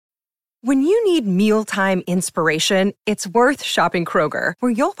When you need mealtime inspiration, it's worth shopping Kroger,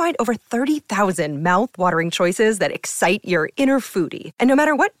 where you'll find over 30,000 mouth-watering choices that excite your inner foodie. And no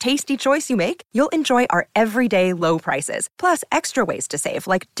matter what tasty choice you make, you'll enjoy our everyday low prices, plus extra ways to save,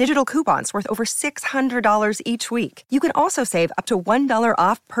 like digital coupons worth over $600 each week. You can also save up to $1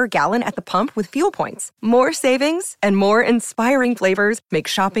 off per gallon at the pump with fuel points. More savings and more inspiring flavors make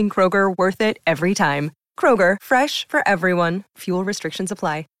shopping Kroger worth it every time. Kroger, fresh for everyone. Fuel restrictions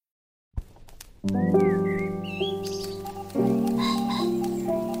apply.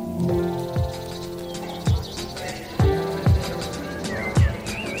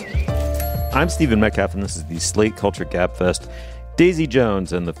 I'm Stephen Metcalf, and this is the Slate Culture Gabfest, Daisy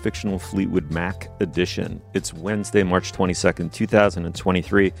Jones and the Fictional Fleetwood Mac edition. It's Wednesday, March 22nd,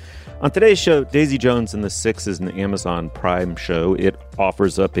 2023. On today's show, Daisy Jones and the Six is an Amazon Prime show. It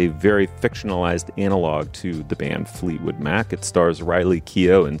offers up a very fictionalized analog to the band Fleetwood Mac. It stars Riley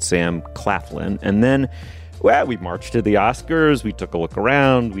Keough and Sam Claflin. And then, well, we marched to the Oscars, we took a look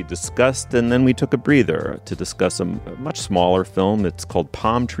around, we discussed, and then we took a breather to discuss a much smaller film. It's called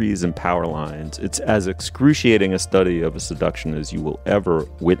Palm Trees and Power Lines. It's as excruciating a study of a seduction as you will ever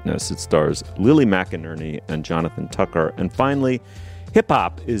witness. It stars Lily McInerney and Jonathan Tucker. And finally,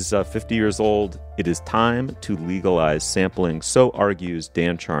 hip-hop is 50 years old. It is time to legalize sampling. So argues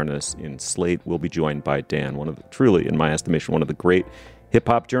Dan Charnas in Slate. We'll be joined by Dan, truly, in my estimation, one of the great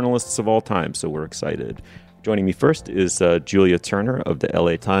hip-hop journalists of all time. So we're excited. Joining me first is Julia Turner of the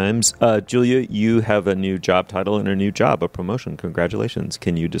LA Times. Julia, you have a new job title and a new job, a promotion. Congratulations.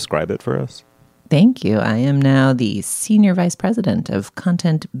 Can you describe it for us? Thank you. I am now the Senior Vice President of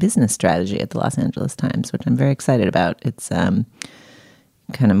Content Business Strategy at the Los Angeles Times, which I'm very excited about. It's kind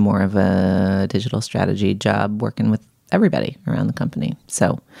of more of a digital strategy job working with everybody around the company.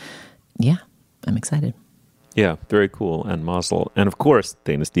 So, yeah, I'm excited. Yeah, very cool. And mazel. And of course,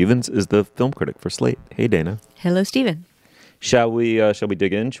 Dana Stevens is the film critic for Slate. Hey, Dana. Hello, Stephen. Shall we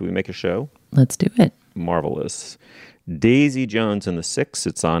dig in? Should we make a show? Let's do it. Marvelous. Daisy Jones and the Six.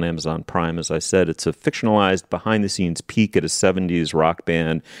 It's on Amazon Prime, as I said. It's a fictionalized behind-the-scenes peek at a 70s rock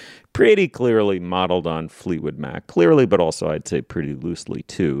band, pretty clearly modeled on Fleetwood Mac. Clearly, but also I'd say pretty loosely,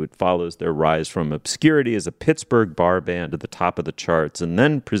 too. It follows their rise from obscurity as a Pittsburgh bar band to the top of the charts, and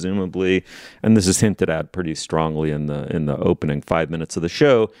then presumably, and this is hinted at pretty strongly in the opening 5 minutes of the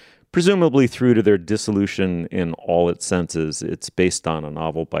show, presumably through to their dissolution in all its senses. It's based on a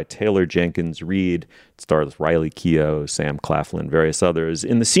novel by Taylor Jenkins Reid. It stars Riley Keough, Sam Claflin, various others.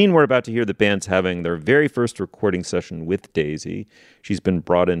 In the scene we're about to hear, the band's having their very first recording session with Daisy. She's been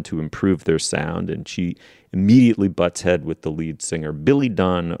brought in to improve their sound, and she immediately butts head with the lead singer, Billy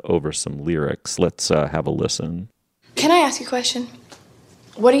Dunn, over some lyrics. Let's have a listen. Can I ask you a question?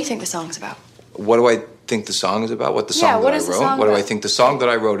 What do you think the song's about? What do I think the song is about? What the song that I wrote? What do I think the song that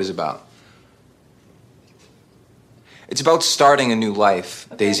I wrote is about? It's about starting a new life,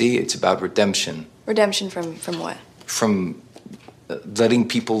 okay. Daisy. It's about redemption. Redemption from what? From letting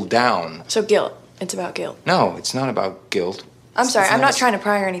people down. So guilt. It's about guilt. No, it's not about guilt. I'm sorry. I'm not trying to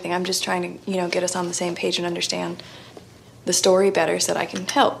pry or anything. I'm just trying to, get us on the same page and understand the story better so that I can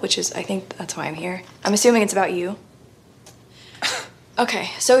help, which is, I think that's why I'm here. I'm assuming it's about you. Okay,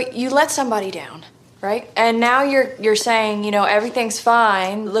 so you let somebody down, right? And now you're saying, everything's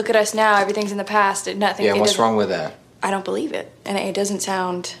fine. Look at us now. Everything's in the past. Nothing. Yeah, what's wrong with that? I don't believe it. And it doesn't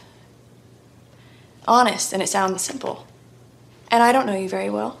sound honest, and it sounds simple. And I don't know you very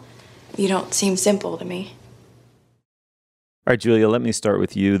well. You don't seem simple to me. All right, Julia, let me start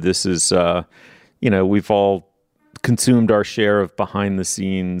with you. This is, we've all consumed our share of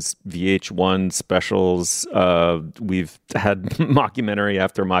behind-the-scenes VH1 specials. We've had mockumentary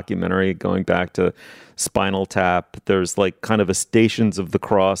after mockumentary going back to Spinal Tap. There's like kind of a Stations of the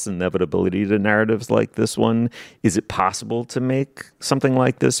Cross inevitability to narratives like this one. Is it possible to make something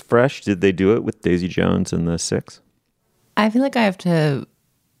like this fresh? Did they do it with Daisy Jones and the Six? I feel like I have to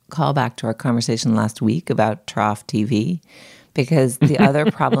call back to our conversation last week about Trough TV, because the other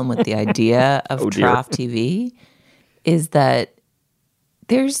problem with the idea of Trough TV is that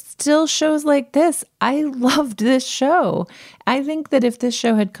there's still shows like this. I loved this show. I think that if this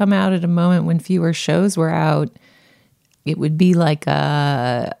show had come out at a moment when fewer shows were out, it would be like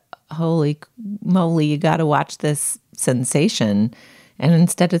a holy moly, you got to watch this sensation. And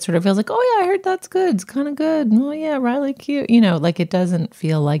instead it sort of feels like, oh yeah, I heard that's good. It's kind of good. Oh yeah, Riley cute. Like it doesn't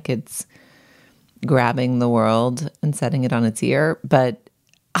feel like it's grabbing the world and setting it on its ear. But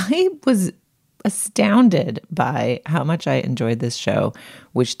I was astounded by how much I enjoyed this show,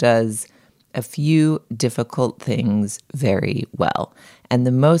 which does a few difficult things very well. And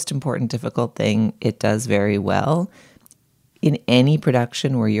the most important difficult thing it does very well in any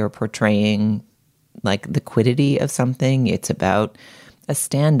production where you're portraying like the quiddity of something, it's about a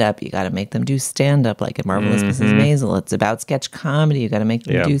stand-up. You got to make them do stand-up, like in Marvelous Mrs. Maisel. It's about sketch comedy. You got to make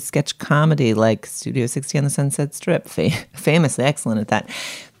them do sketch comedy, like Studio 60 on the Sunset Strip. Famously excellent at that.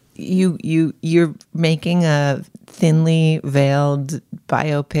 You're making a thinly veiled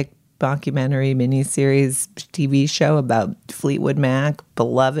biopic documentary miniseries TV show about Fleetwood Mac,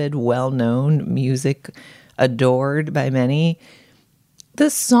 beloved, well-known, music adored by many. The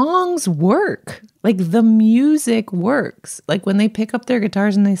songs work. Like, the music works. Like, when they pick up their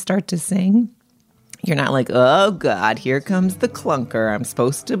guitars and they start to sing, you're not like, oh, God, here comes the clunker. I'm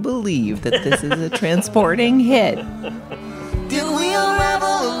supposed to believe that this is a transporting hit. Did we unravel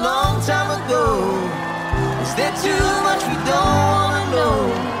a long time ago? Is there too much we don't want to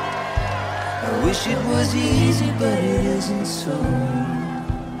know? I wish it was easy, but it isn't so.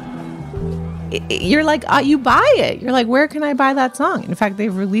 You're like, you buy it. You're like, where can I buy that song? In fact,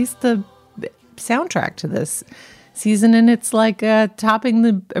 they've released the soundtrack to this season, and it's like topping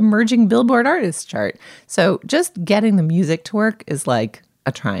the emerging Billboard artist chart. So just getting the music to work is like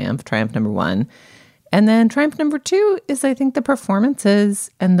a triumph number one. And then triumph number two is, I think, the performances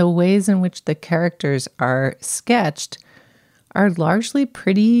and the ways in which the characters are sketched are largely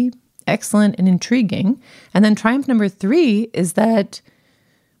pretty excellent and intriguing. And then triumph number three is that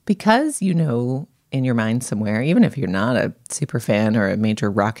because you know in your mind somewhere, even if you're not a super fan or a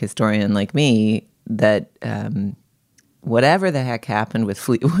major rock historian like me, that whatever the heck happened with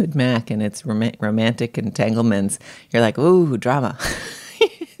Fleetwood Mac and its romantic entanglements, you're like, ooh, drama.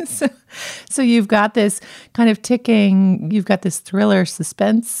 So you've got this kind of ticking, you've got this thriller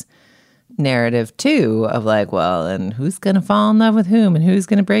suspense narrative too of like, well, and who's going to fall in love with whom and who's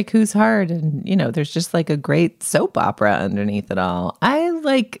going to break whose heart. And, you know, there's just like a great soap opera underneath it all. I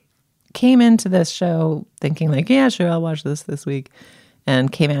like came into this show thinking like, yeah, sure, I'll watch this week.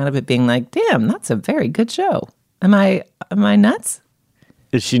 And came out of it being like, damn, that's a very good show. Am I nuts?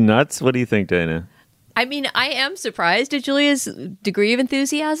 Is she nuts? What do you think, Dana? I mean, I am surprised at Julia's degree of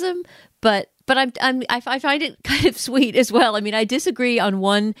enthusiasm, but I find it kind of sweet as well. I mean, I disagree on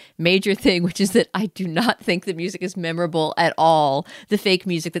one major thing, which is that I do not think the music is memorable at all, the fake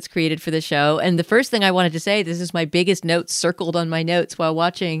music that's created for the show. And the first thing I wanted to say, this is my biggest note circled on my notes while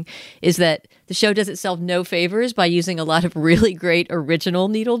watching, is that the show does itself no favors by using a lot of really great original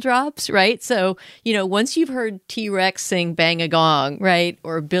needle drops, right? So, you know, once you've heard T-Rex sing Bang a Gong, right?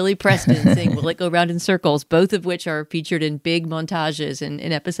 Or Billy Preston sing Will It Go Round in Circles, both of which are featured in big montages in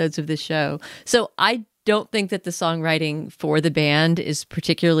episodes of this show. So I don't think that the songwriting for the band is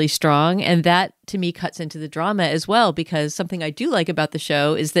particularly strong. And that, to me, cuts into the drama as well, because something I do like about the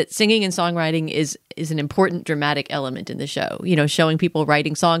show is that singing and songwriting is an important dramatic element in the show. You know, showing people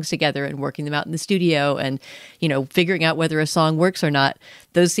writing songs together and working them out in the studio and, you know, figuring out whether a song works or not.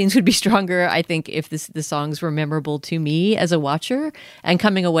 Those scenes would be stronger, I think, if the songs were memorable to me as a watcher. And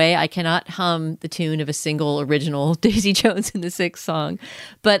coming away, I cannot hum the tune of a single original Daisy Jones in the Sixth song.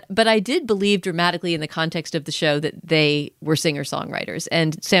 But I did believe dramatically in the context of the show that they were singer-songwriters.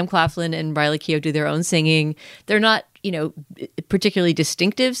 And Sam Claflin and Riley Keough do their own singing. They're not, you know, particularly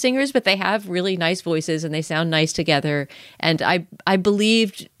distinctive singers, but they have really nice voices and they sound nice together. And I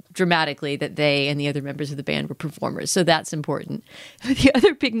believed dramatically that they and the other members of the band were performers. So that's important. The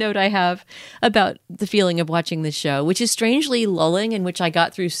other big note I have about the feeling of watching this show, which is strangely lulling and which I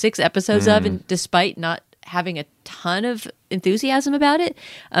got through 6 episodes of, and despite not having a ton of enthusiasm about it,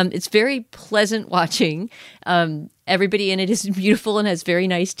 it's very pleasant watching. Everybody in it is beautiful and has very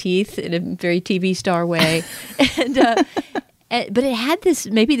nice teeth in a very TV star way. But it had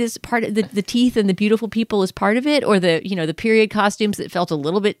this part of the teeth and the beautiful people as part of it, or the period costumes that felt a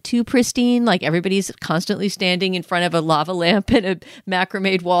little bit too pristine, like everybody's constantly standing in front of a lava lamp and a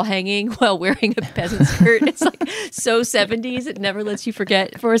macrame wall hanging while wearing a peasant skirt. It's like so 70s. It never lets you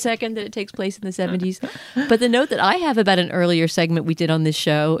forget for a second that it takes place in the 70s. But the note that I have about an earlier segment we did on this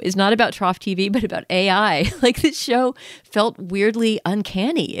show is not about Trough TV, but about AI. Like, this show felt weirdly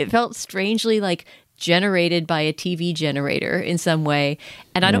uncanny. It felt strangely like generated by a TV generator in some way.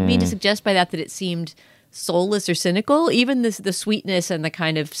 And I don't mean to suggest by that it seemed soulless or cynical. Even the sweetness and the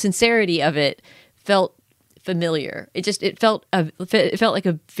kind of sincerity of it felt familiar. It felt like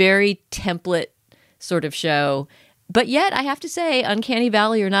a very template sort of show. But yet, I have to say, Uncanny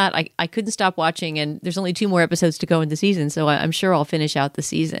Valley or not, I couldn't stop watching, and there's only 2 more episodes to go in the season, so I'm sure I'll finish out the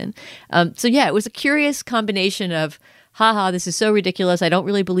season. So yeah, it was a curious combination of, haha, this is so ridiculous, I don't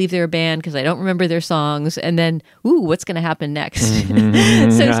really believe they're a band because I don't remember their songs, and then, ooh, what's going to happen next?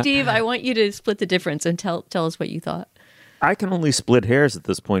 So Steve, I want you to split the difference and tell us what you thought. I can only split hairs at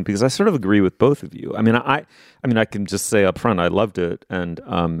this point because I sort of agree with both of you. I mean, I can just say up front I loved it, and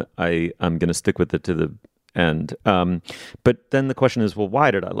I'm going to stick with it to the end. But then the question is, well,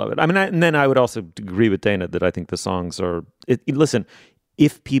 why did I love it? I mean, and then I would also agree with Dana that I think the songs are. Listen,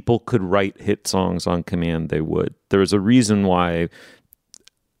 if people could write hit songs on command, they would. There's a reason why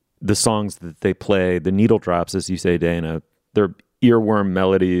the songs that they play, the needle drops, as you say, Dana, they're earworm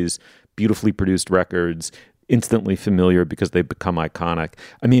melodies, beautifully produced records, instantly familiar because they become iconic.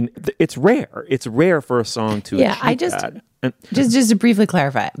 I mean, it's rare. It's rare for a song to achieve that. And, just to briefly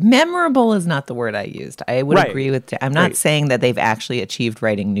clarify, memorable is not the word I used. I would agree with. I'm not saying that they've actually achieved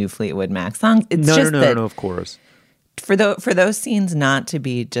writing new Fleetwood Mac songs. It's no, that of course. For those scenes not to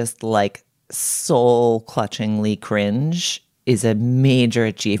be just like soul clutchingly cringe is a major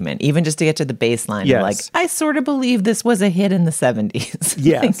achievement. Even just to get to the baseline, yes. Like I sort of believe this was a hit in the 70s.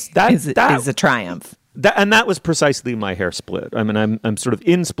 Yes, that is a triumph. That was precisely my hair split. I mean, I'm sort of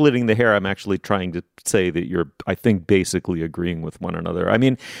in splitting the hair. I'm actually trying to say that you're, I think, basically agreeing with one another. I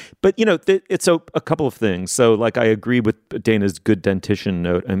mean, but it's a couple of things. So, like, I agree with Dana's good dentition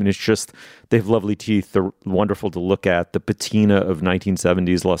note. I mean, it's just they have lovely teeth. They're wonderful to look at. The patina of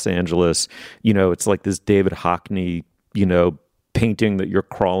 1970s Los Angeles. It's like this David Hockney, painting that you're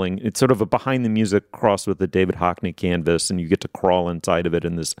crawling. It's sort of a behind the music crossed with the David Hockney canvas, and you get to crawl inside of it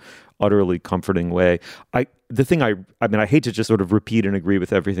in this utterly comforting way. I hate to just sort of repeat and agree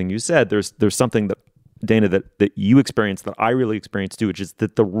with everything you said. There's something that, Dana, that you experienced that I really experienced too, which is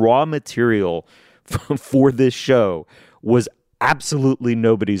that the raw material for this show was absolutely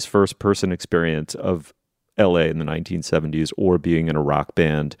nobody's first person experience of LA in the 1970s or being in a rock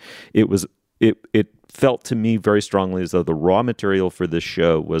band. It felt to me very strongly as though the raw material for this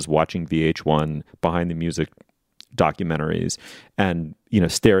show was watching VH1 behind the music documentaries and,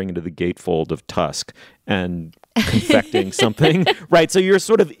 staring into the gatefold of Tusk and confecting something, right? So you're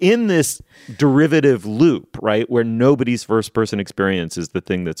sort of in this derivative loop, right? Where nobody's first person experience is the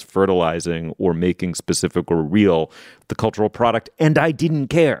thing that's fertilizing or making specific or real the cultural product. And I didn't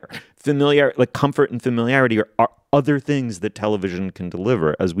care. Comfort and familiarity are other things that television can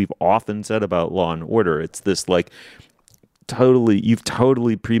deliver. As we've often said about Law and Order, it's this you've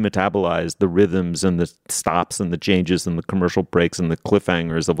totally pre-metabolized the rhythms and the stops and the changes and the commercial breaks and the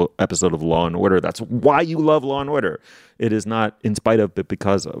cliffhangers of an episode of Law and Order. That's why you love Law and Order. It is not in spite of, but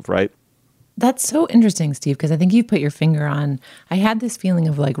because of, right? That's so interesting, Steve, because I think you put your finger on, I had this feeling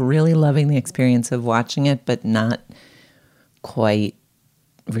of like really loving the experience of watching it, but not quite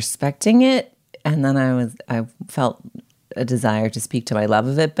respecting it. And then I felt a desire to speak to my love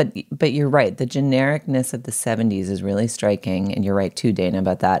of it. But you're right. The genericness of the 70s is really striking. And you're right too, Dana,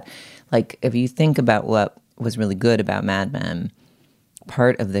 about that. Like, if you think about what was really good about Mad Men,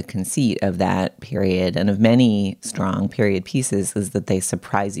 part of the conceit of that period and of many strong period pieces is that they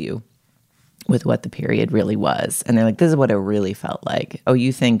surprise you with what the period really was. And they're like, this is what it really felt like. Oh,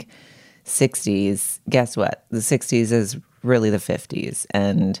 you think 60s, guess what? The 60s is really the 50s.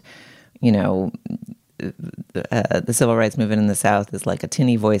 And the civil rights movement in the South is like a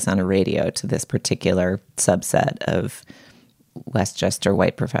tinny voice on a radio to this particular subset of Westchester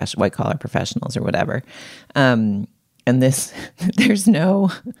white collar professionals or whatever. And there's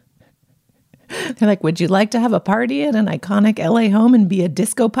no. They're like, would you like to have a party at an iconic LA home and be a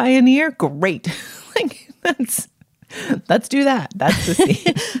disco pioneer? Great, let's do that. That's the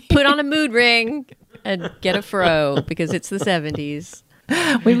scene. Put on a mood ring and get a fro because it's the 70s.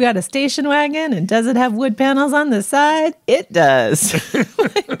 We've got a station wagon, and does it have wood panels on the side? It does.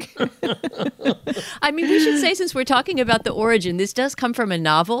 I mean, we should say, since we're talking about the origin, this does come from a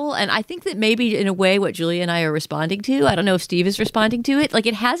novel, and I think that maybe in a way what Julia and I are responding to, I don't know if Steve is responding to it, like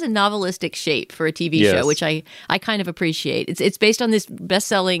it has a novelistic shape for a TV show, which I kind of appreciate. It's based on this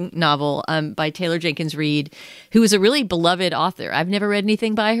best-selling novel by Taylor Jenkins Reid, who is a really beloved author. I've never read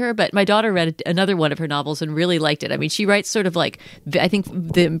anything by her, but my daughter read another one of her novels and really liked it. I mean, she writes sort of like, I think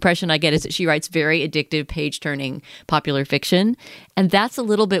the impression I get is that she writes very addictive, page-turning popular fiction. And that's a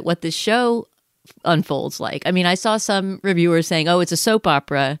little bit what this show unfolds like. I mean, I saw some reviewers saying, oh, it's a soap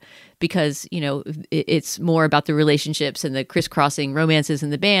opera because, it's more about the relationships and the crisscrossing romances in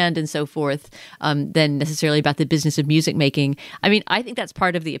the band and so forth than necessarily about the business of music making. I mean, I think that's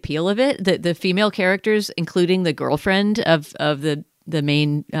part of the appeal of it. The female characters, including the girlfriend of the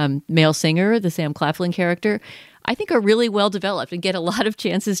main male singer, the Sam Claflin character, I think are really well developed and get a lot of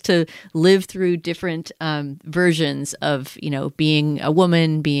chances to live through different versions of, being a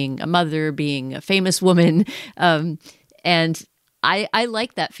woman, being a mother, being a famous woman. And I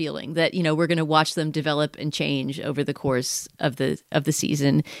like that feeling that, we're going to watch them develop and change over the course of the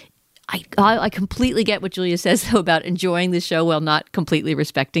season. I completely get what Julia says, though, about enjoying the show while not completely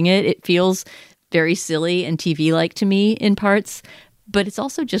respecting it. It feels very silly and TV-like to me in parts, but it's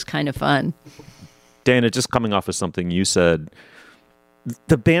also just kind of fun. Dana, just coming off of something you said,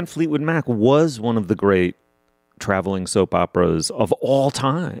 the band Fleetwood Mac was one of the great traveling soap operas of all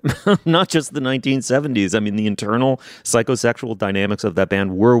time, not just the 1970s. I mean, the internal psychosexual dynamics of that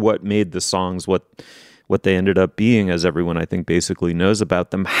band were what made the songs what they ended up being, as everyone, I think, basically knows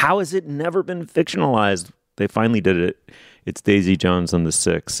about them. How has it never been fictionalized? They finally did it. It's Daisy Jones and the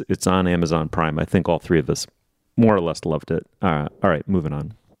Six. It's on Amazon Prime. I think all three of us more or less loved it. All right, moving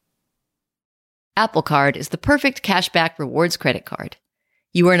on. Apple Card is the perfect cashback rewards credit card.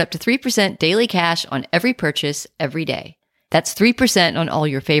 You earn up to 3% daily cash on every purchase every day. That's 3% on all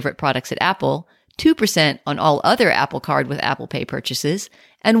your favorite products at Apple, 2% on all other Apple Card with Apple Pay purchases,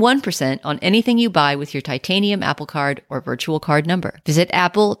 and 1% on anything you buy with your titanium Apple Card or virtual card number. Visit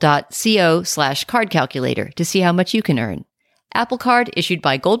apple.co/card calculator to see how much you can earn. Apple Card issued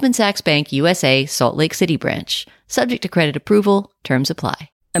by Goldman Sachs Bank USA, Salt Lake City branch. Subject to credit approval. Terms apply.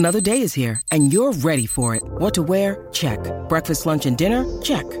 Another day is here, and you're ready for it. What to wear? Check. Breakfast, lunch, and dinner?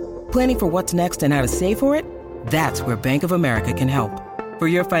 Check. Planning for what's next and how to save for it? That's where Bank of America can help. For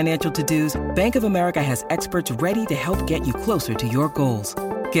your financial to-dos, Bank of America has experts ready to help get you closer to your goals.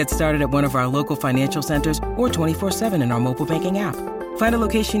 Get started at one of our local financial centers or 24/7 in our mobile banking app. Find a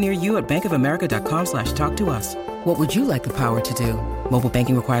location near you at bankofamerica.com/talktous. What would you like the power to do? Mobile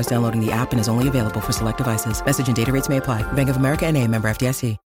banking requires downloading the app and is only available for select devices. Message and data rates may apply. Bank of America N.A., member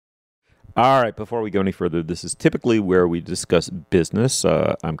FDIC. All right, before we go any further, this is typically where we discuss business.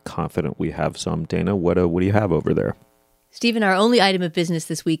 I'm confident we have some. Dana, what do you have over there? Stephen, our only item of business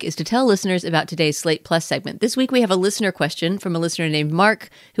this week is to tell listeners about today's Slate Plus segment. This week we have a listener question from a listener named Mark,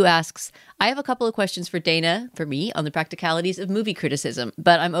 who asks, I have a couple of questions for Dana, for me, on the practicalities of movie criticism,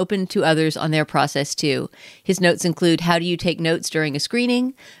 but I'm open to others on their process too. His notes include, how do you take notes during a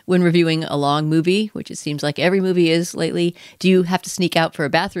screening? When reviewing a long movie, which it seems like every movie is lately, do you have to sneak out for a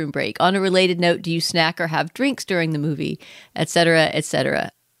bathroom break? On a related note, do you snack or have drinks during the movie? Etc.,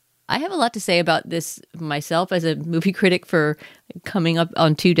 etc. I have a lot to say about this myself as a movie critic for coming up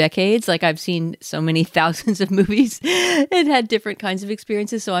on 2 decades. Like, I've seen so many thousands of movies and had different kinds of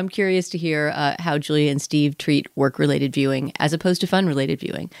experiences. So I'm curious to hear how Julia and Steve treat work-related viewing as opposed to fun-related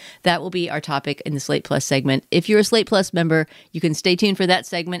viewing. That will be our topic in the Slate Plus segment. If you're a Slate Plus member, you can stay tuned for that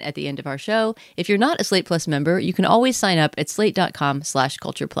segment at the end of our show. If you're not a Slate Plus member, you can always sign up at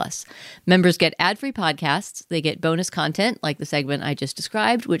slate.com/cultureplus. Members get ad-free podcasts. They get bonus content like the segment I just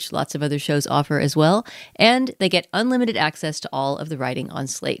described, which lots of other shows offer as well. And they get unlimited access to all of the writing on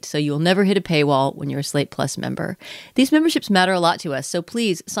Slate. So you'll never hit a paywall when you're a Slate Plus member. These memberships matter a lot to us. So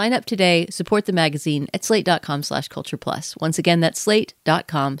please sign up today, support the magazine at slate.com/cultureplus. Once again, that's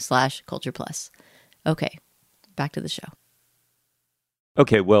slate.com/cultureplus. Okay, back to the show.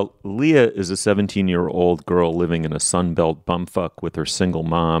 Okay, well, Leah is a 17-year-old girl living in a Sunbelt bumfuck with her single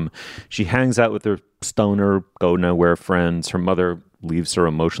mom. She hangs out with her stoner, go-nowhere friends. Her mother leaves her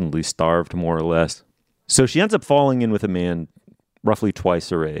emotionally starved, more or less. So she ends up falling in with a man roughly twice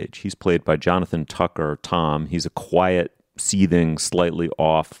her age. He's played by Jonathan Tucker, Tom. He's a quiet, seething, slightly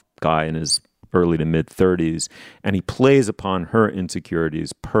off guy in his early to mid-30s, and he plays upon her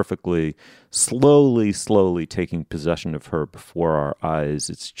insecurities perfectly, slowly taking possession of her before our eyes.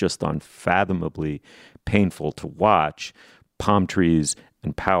 It's just unfathomably painful to watch. Palm trees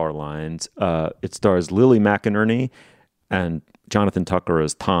and power lines. It stars Lily McInerney and Jonathan Tucker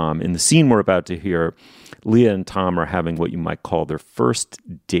as Tom. In the scene we're about to hear, Leah and Tom are having what you might call their first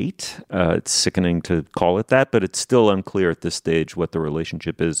date. It's sickening to call it that, but it's still unclear at this stage what the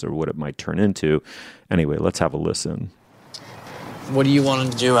relationship is or what it might turn into. Anyway, let's have a listen. What do you want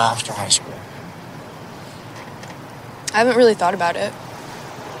to do after high school? I haven't really thought about it.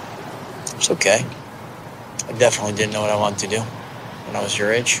 It's okay. I definitely didn't know what I wanted to do when I was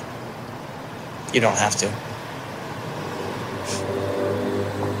your age. You don't have to.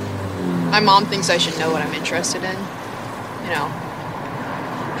 My mom thinks I should know what I'm interested in. You know,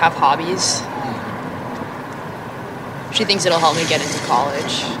 have hobbies. She thinks it'll help me get into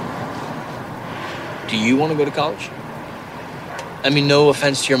college. Do you want to go to college? I mean, no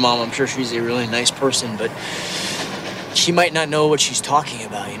offense to your mom. I'm sure she's a really nice person, but she might not know what she's talking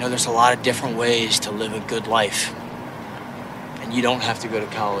about. You know, there's a lot of different ways to live a good life. And you don't have to go to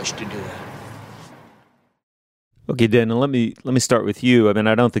college to do that. Okay, Dana, let me start with you. I mean,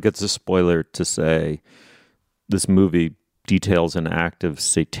 I don't think it's a spoiler to say this movie details an act of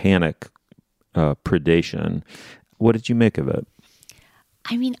satanic predation. What did you make of it?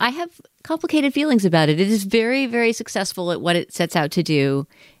 I mean, I have complicated feelings about it. It is very, very successful at what it sets out to do.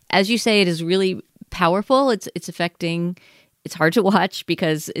 as you say, it is really powerful. It's affecting. It's hard to watch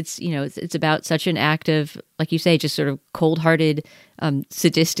because it's about such an act of, like you say, just sort of cold-hearted,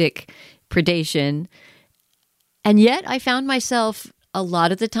 sadistic predation. And yet I found myself a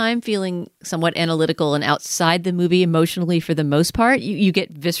lot of the time feeling somewhat analytical and outside the movie emotionally for the most part. You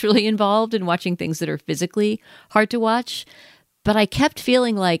get viscerally involved in watching things that are physically hard to watch. But I kept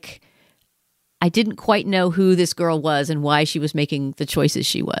feeling like I didn't quite know who this girl was and why she was making the choices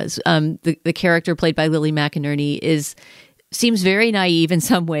she was. The character played by Lily McInerney seems very naive in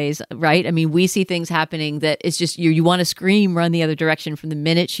some ways, right? I mean, we see things happening that it's just you want to scream, run the other direction from the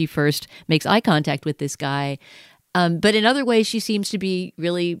minute she first makes eye contact with this guy. But in other ways, she seems to be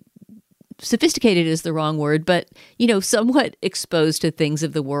really sophisticated is the wrong word, but, somewhat exposed to things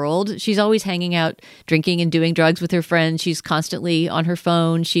of the world. She's always hanging out, drinking and doing drugs with her friends. She's constantly on her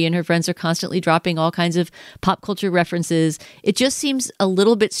phone. She and her friends are constantly dropping all kinds of pop culture references. It just seems a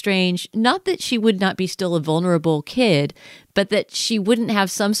little bit strange. Not that she would not be still a vulnerable kid, but that she wouldn't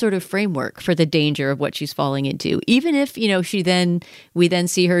have some sort of framework for the danger of what she's falling into. Even if, we then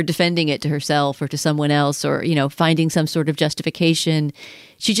see her defending it to herself or to someone else or, finding some sort of justification.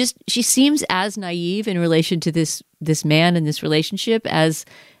 She seems as naive in relation to this man and this relationship as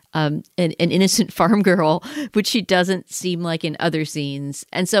an innocent farm girl, which she doesn't seem like in other scenes.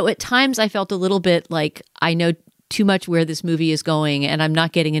 And so at times I felt a little bit like I know too much where this movie is going and I'm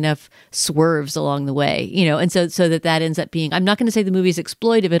not getting enough swerves along the way, and so that ends up being, I'm not going to say the movie is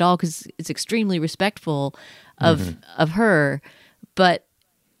exploitive at all because it's extremely respectful of her, but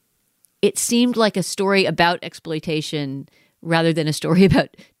it seemed like a story about exploitation rather than a story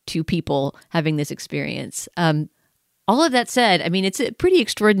about two people having this experience. All of that said, I mean, it's a pretty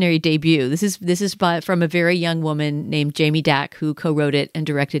extraordinary debut. This is from a very young woman named Jamie Dack, who co-wrote it and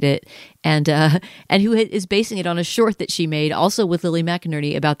directed it, and who is basing it on a short that she made, also with Lily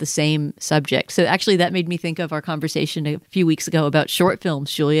McInerney, about the same subject. So actually, that made me think of our conversation a few weeks ago about short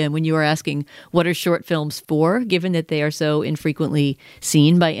films, Julia, and when you were asking what are short films for, given that they are so infrequently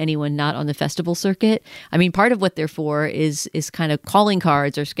seen by anyone not on the festival circuit. I mean, part of what they're for is kind of calling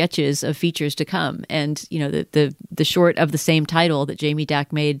cards or sketches of features to come, and the short of the same title that Jamie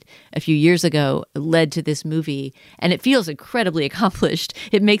Dack made a few years ago led to this movie, and it feels incredibly accomplished.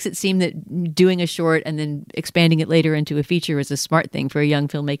 It makes it seem that doing a short and then expanding it later into a feature is a smart thing for a young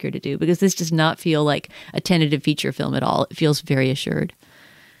filmmaker to do, because this does not feel like a tentative feature film at all. It feels very assured.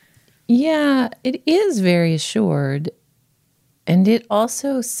 Yeah, it is very assured, and it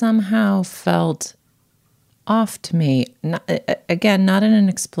also somehow felt off to me. Not in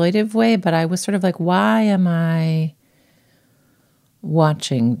an exploitive way, but I was sort of like, why am I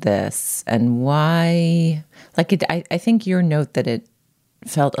watching this? And why, I think your note that it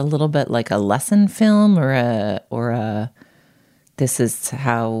felt a little bit like a lesson film or a this is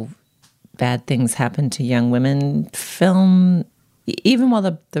how bad things happen to young women film, even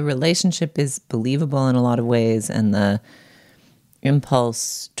while the relationship is believable in a lot of ways and the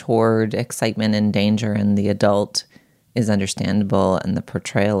impulse toward excitement and danger and the adult is understandable and the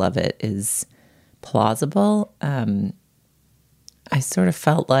portrayal of it is plausible. I sort of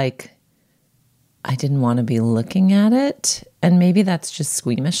felt like I didn't want to be looking at it. And maybe that's just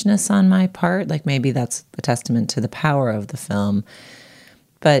squeamishness on my part. Like maybe that's a testament to the power of the film.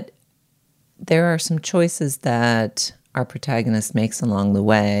 But there are some choices that our protagonist makes along the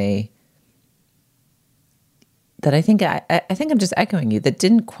way that I think I'm just echoing you, that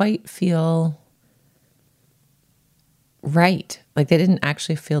didn't quite feel right. Like they didn't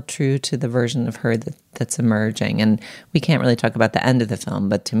actually feel true to the version of her that's emerging. And we can't really talk about the end of the film,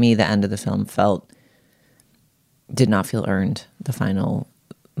 but to me, the end of the film did not feel earned. The final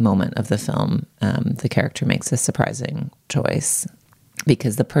moment of the film, the character makes a surprising choice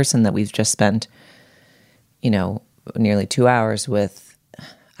because the person that we've just spent, nearly 2 hours with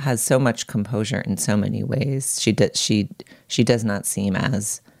has so much composure in so many ways. She does not seem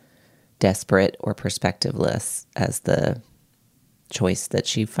as desperate or perspectiveless as the choice that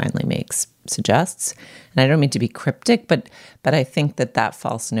she finally makes suggests. And I don't mean to be cryptic, but I think that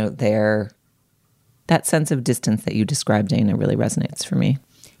false note there, that sense of distance that you described, Dana, really resonates for me.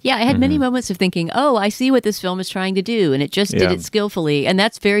 Yeah, I had many moments of thinking, oh, I see what this film is trying to do, and it just did it skillfully. And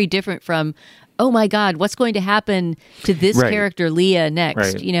that's very different from, oh my God, what's going to happen to this character, Leah,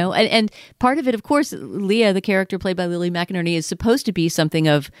 next? Right. And part of it, of course, Leah, the character played by Lily McInerney, is supposed to be something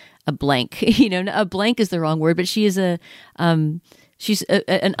of a blank. A blank is the wrong word, but she is she's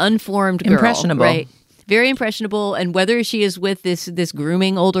an unformed girl. Impressionable. Right? very impressionable. And whether she is with this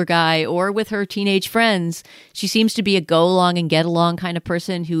grooming older guy or with her teenage friends, she seems to be a go along and get along kind of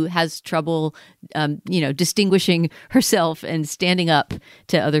person who has trouble, distinguishing herself and standing up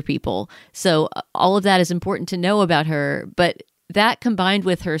to other people. So all of that is important to know about her. But that combined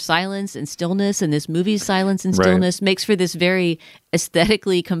with her silence and stillness, and this movie's silence and stillness, makes for this very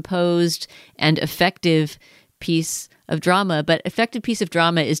aesthetically composed and effective piece of drama. But effective piece of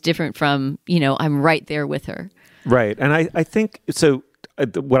drama is different from, I'm right there with her. Right. And I think, so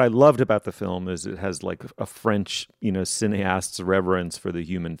what I loved about the film is it has like a French, cineast's reverence for the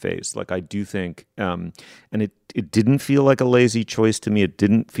human face. Like I do think, and it didn't feel like a lazy choice to me. It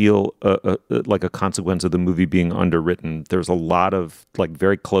didn't feel like a consequence of the movie being underwritten. There's a lot of like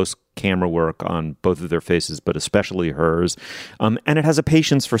very close camera work on both of their faces, but especially hers. And it has a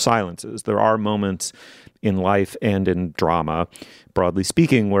patience for silences. There are moments in life and in drama, broadly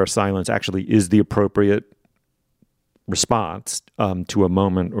speaking, where silence actually is the appropriate response to a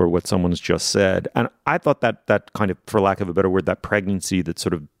moment or what someone's just said. And I thought that kind of, for lack of a better word, that pregnancy that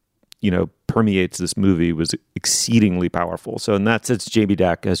sort of, permeates this movie was exceedingly powerful. So in that sense, Jamie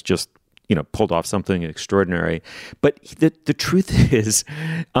Dack has just, pulled off something extraordinary. But the truth is,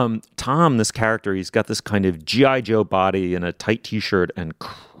 Tom, this character, he's got this kind of G.I. Joe body and a tight T-shirt and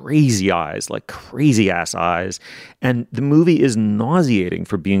crazy eyes, like crazy ass eyes. And the movie is nauseating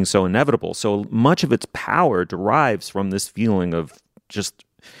for being so inevitable. So much of its power derives from this feeling of just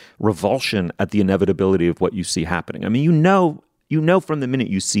revulsion at the inevitability of what you see happening. I mean, you know from the minute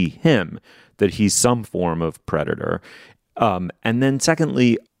you see him that he's some form of predator. And then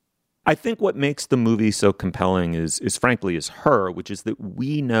secondly, I think what makes the movie so compelling is frankly her, which is that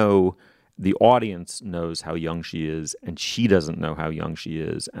we know, the audience knows how young she is, and she doesn't know how young she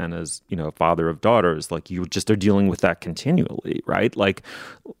is. And as, a father of daughters, like you just are dealing with that continually, right? Like,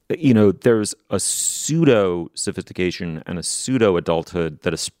 there's a pseudo sophistication and a pseudo adulthood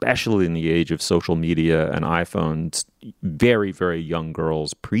that, especially in the age of social media and iPhones, very, very young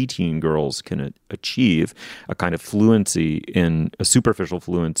girls, preteen girls can achieve a kind of fluency a superficial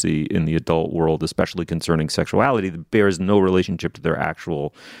fluency in the adult world, especially concerning sexuality, that bears no relationship to their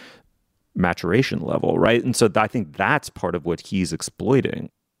actual maturation level, right? And so I think that's part of what he's exploiting.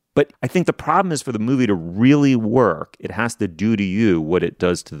 But I think the problem is, for the movie to really work, it has to do to you what it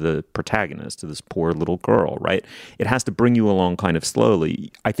does to the protagonist, to this poor little girl, right? It has to bring you along kind of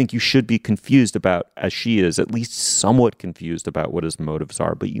slowly. I think you should be confused about, as she is, at least somewhat confused about what his motives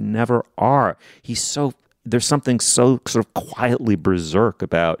are, but you never are. There's something so sort of quietly berserk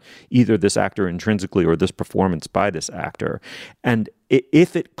about either this actor intrinsically or this performance by this actor. And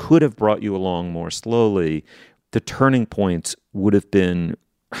if it could have brought you along more slowly, the turning points would have been,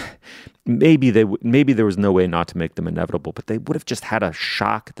 maybe there was no way not to make them inevitable, but they would have just had a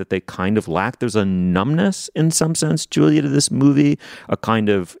shock that they kind of lacked. There's a numbness in some sense, Julia, to this movie, a kind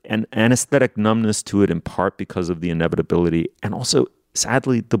of an anesthetic numbness to it, in part because of the inevitability, and also,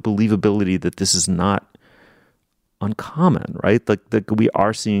 sadly, the believability that this is not uncommon, right? Like we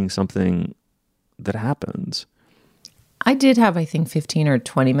are seeing something that happens. I did have, I think, 15 or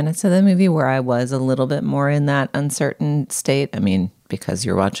 20 minutes of the movie where I was a little bit more in that uncertain state. I mean, because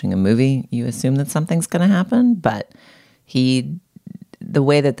you're watching a movie, you assume that something's going to happen. But the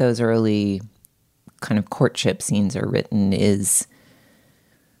way that those early kind of courtship scenes are written is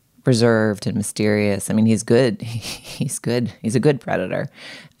reserved and mysterious. I mean, he's good. He's good. He's a good predator.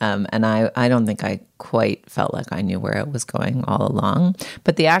 And I don't think I quite felt like I knew where it was going all along.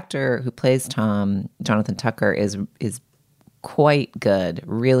 But the actor who plays Tom, Jonathan Tucker, is quite good,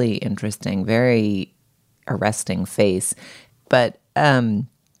 really interesting, very arresting face. But I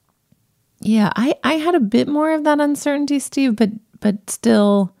had a bit more of that uncertainty, Steve, but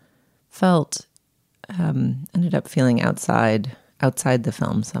still felt ended up feeling outside the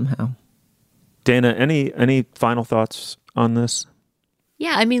film somehow. Dana, any final thoughts on this?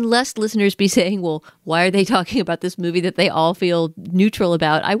 Yeah, I mean, lest listeners be saying, well, why are they talking about this movie that they all feel neutral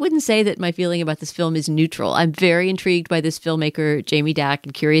about? I wouldn't say that my feeling about this film is neutral. I'm very intrigued by this filmmaker, Jamie Dack,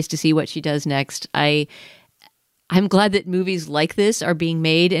 and curious to see what she does next. I'm glad that movies like this are being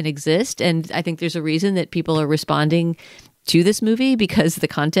made and exist, and I think there's a reason that people are responding to this movie, because the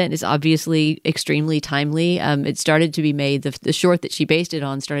content is obviously extremely timely. It started to be made, the short that she based it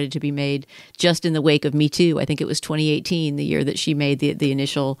on started to be made just in the wake of Me Too. I think it was 2018, the year that she made the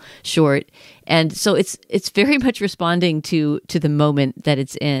initial short. And so it's very much responding to the moment that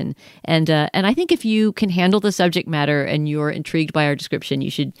it's in. And I think if you can handle the subject matter and you're intrigued by our description, you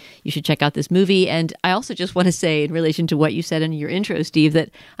should check out this movie. And I also just want to say, in relation to what you said in your intro, Steve,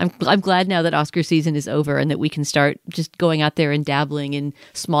 that I'm glad now that Oscar season is over and that we can start just going going out there and dabbling in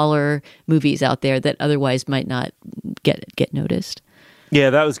smaller movies out there that otherwise might not get noticed. Yeah,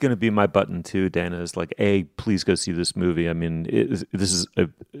 that was going to be my button too, Dana, is like, A, please go see this movie. I mean, this is a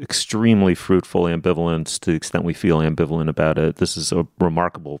extremely fruitful ambivalence to the extent we feel ambivalent about it. This is a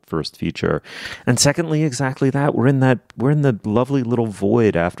remarkable first feature. And secondly, exactly that. We're in the lovely little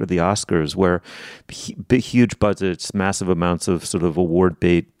void after the Oscars where big, huge budgets, massive amounts of sort of award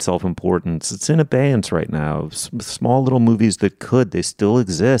bait self-importance. It's in abeyance right now. Small little movies they still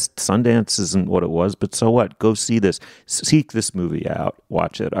exist. Sundance isn't what it was, but so what? Go see this. Seek this movie out.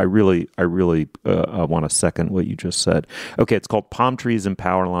 Watch it. I really want to second what you just said. Okay, it's called Palm Trees and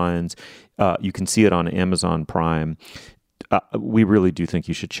Power Lines. You can see it on Amazon Prime. We really do think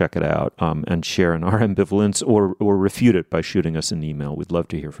you should check it out and share in our ambivalence or refute it by shooting us an email. We'd love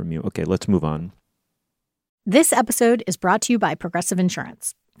to hear from you. Okay, let's move on. This episode is brought to you by Progressive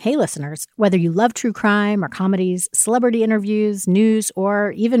Insurance. Hey, listeners, whether you love true crime or comedies, celebrity interviews, news,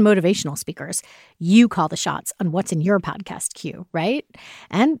 or even motivational speakers, you call the shots on what's in your podcast queue, right?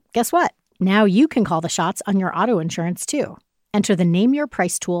 And guess what? Now you can call the shots on your auto insurance, too. Enter the Name Your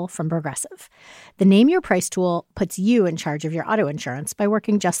Price tool from Progressive. The Name Your Price tool puts you in charge of your auto insurance by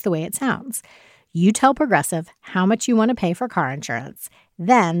working just the way it sounds. You tell Progressive how much you want to pay for car insurance.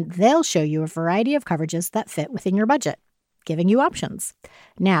 Then they'll show you a variety of coverages that fit within your budget, giving you options.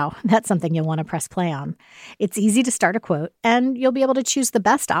 Now, that's something you'll want to press play on. It's easy to start a quote, and you'll be able to choose the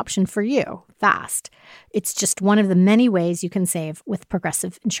best option for you, fast. It's just one of the many ways you can save with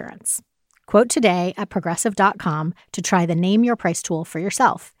Progressive Insurance. Quote today at Progressive.com to try the Name Your Price tool for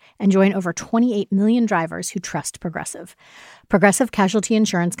yourself and join over 28 million drivers who trust Progressive. Progressive Casualty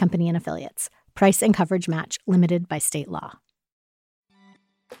Insurance Company and Affiliates. Price and coverage match limited by state law.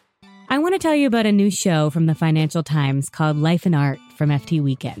 I want to tell you about a new show from the Financial Times called Life and Art from FT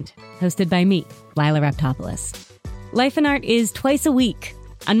Weekend, hosted by me, Lila Raptopoulos. Life and Art is twice a week.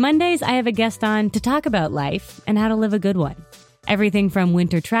 On Mondays, I have a guest on to talk about life and how to live a good one. Everything from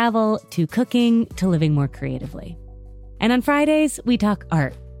winter travel to cooking to living more creatively. And on Fridays, we talk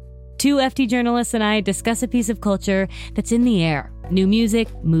art. Two FT journalists and I discuss a piece of culture that's in the air, new music,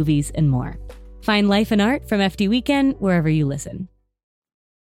 movies, and more. Find Life and Art from FT Weekend wherever you listen.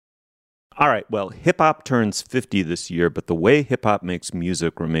 All right, well, hip-hop turns 50 this year, but the way hip-hop makes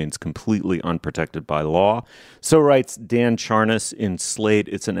music remains completely unprotected by law. So writes Dan Charnas in Slate.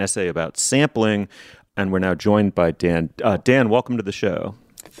 It's an essay about sampling, and we're now joined by Dan. Dan, welcome to the show.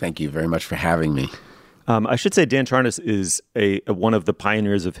 Thank you very much for having me. I should say Dan Charnas is one of the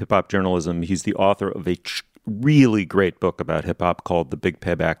pioneers of hip-hop journalism. He's the author of a really great book about hip-hop called The Big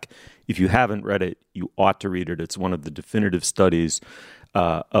Payback. If you haven't read it, you ought to read it. It's one of the definitive studies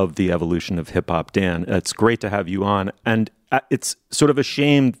of the evolution of hip-hop. Dan, it's great to have you on. And it's sort of a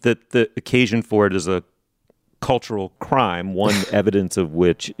shame that the occasion for it is a cultural crime, one evidence of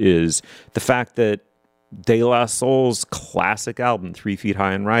which is the fact that De La Soul's classic album, 3 Feet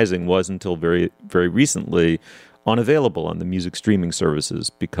High and Rising, was until very, very recently unavailable on the music streaming services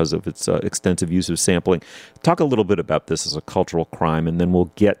because of its extensive use of sampling. Talk a little bit about this as a cultural crime, and then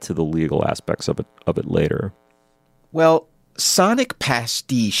we'll get to the legal aspects of it later. Well, sonic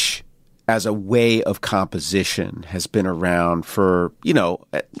pastiche as a way of composition has been around for,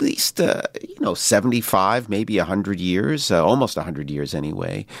 at least, 75, maybe 100 years, almost 100 years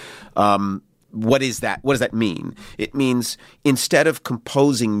anyway. What is that? What does that mean? It means instead of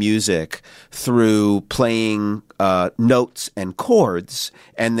composing music through playing notes and chords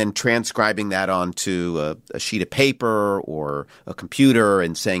and then transcribing that onto a sheet of paper or a computer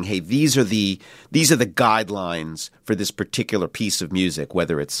and saying, hey, these are the guidelines for this particular piece of music,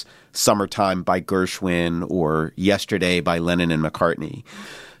 whether it's Summertime by Gershwin or Yesterday by Lennon and McCartney.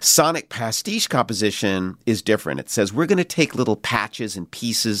 Sonic pastiche composition is different. It says we're going to take little patches and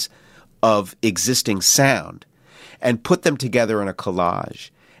pieces of existing sound and put them together in a collage.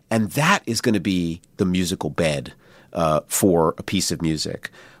 And that is going to be the musical bed for a piece of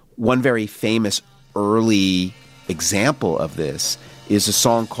music. One very famous early example of this is a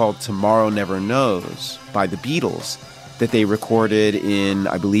song called Tomorrow Never Knows by the Beatles that they recorded in,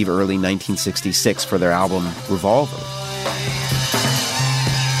 I believe, early 1966 for their album Revolver.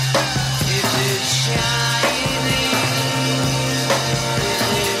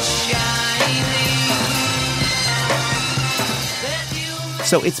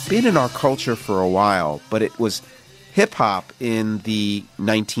 So it's been in our culture for a while, but it was hip-hop in the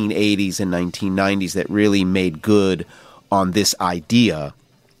 1980s and 1990s that really made good on this idea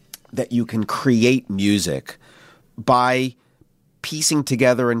that you can create music by piecing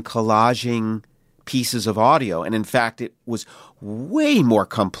together and collaging pieces of audio. And in fact, it was way more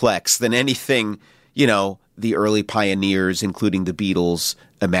complex than anything, the early pioneers, including the Beatles,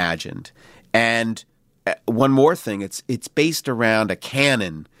 imagined. And one more thing, it's based around a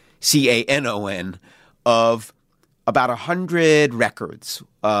canon, C-A-N-O-N, of about 100 records,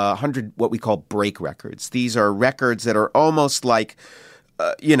 100 what we call break records. These are records that are almost like,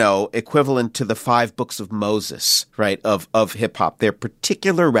 equivalent to the 5 books of Moses, right, of hip-hop. They're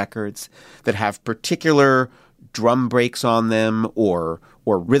particular records that have particular drum breaks on them or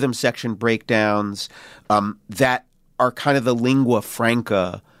rhythm section breakdowns that are kind of the lingua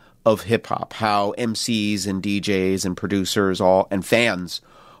franca of hip-hop, how MCs and DJs and producers and fans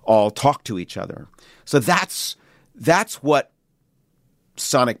all talk to each other. So that's what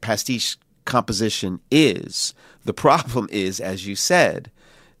sonic pastiche composition is. The problem is, as you said,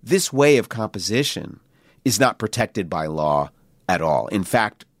 this way of composition is not protected by law at all. In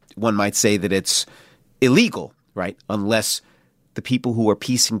fact, one might say that it's illegal, right? Unless the people who are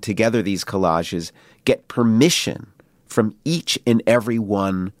piecing together these collages get permission from each and every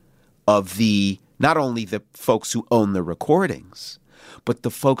one of not only the folks who own the recordings, but the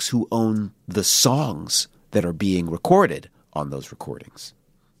folks who own the songs that are being recorded on those recordings.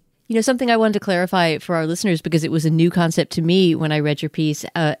 Something I wanted to clarify for our listeners, because it was a new concept to me when I read your piece,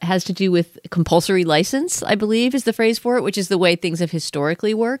 has to do with compulsory license, I believe is the phrase for it, which is the way things have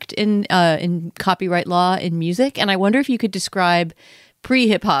historically worked in copyright law in music. And I wonder if you could describe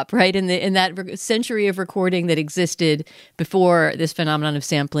pre-hip-hop, right, in that century of recording that existed before this phenomenon of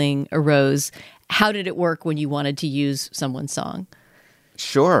sampling arose. How did it work when you wanted to use someone's song?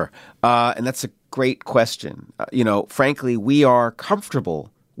 Sure. And that's a great question. Frankly, we are comfortable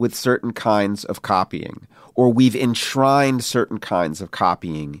with certain kinds of copying, or we've enshrined certain kinds of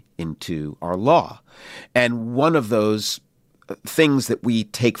copying into our law. And one of those things that we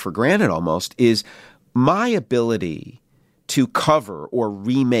take for granted almost is my ability to cover or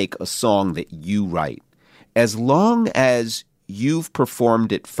remake a song that you write, as long as you've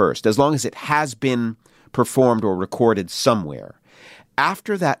performed it first, as long as it has been performed or recorded somewhere.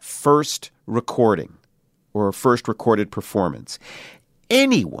 After that first recording or first recorded performance,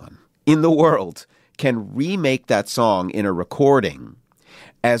 anyone in the world can remake that song in a recording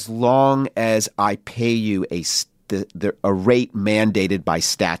as long as I pay you a rate mandated by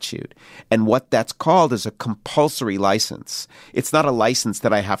statute. And what that's called is a compulsory license. It's not a license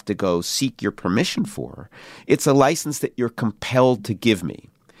that I have to go seek your permission for. It's a license that you're compelled to give me.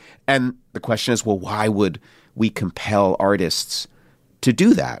 And the question is, well, why would we compel artists to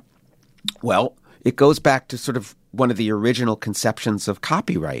do that? Well, it goes back to sort of one of the original conceptions of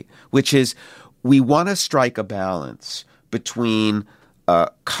copyright, which is we want to strike a balance between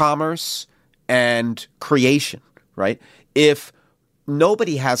commerce and creation, right? If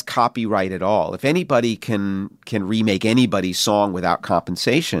nobody has copyright at all, if anybody can remake anybody's song without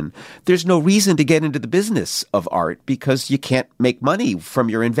compensation, there's no reason to get into the business of art because you can't make money from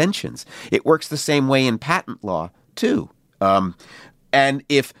your inventions. It works the same way in patent law, too. And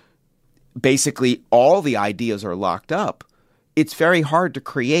if basically all the ideas are locked up, it's very hard to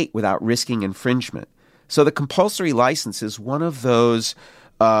create without risking infringement. So the compulsory license is one of those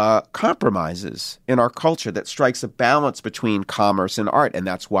compromises in our culture that strikes a balance between commerce and art. And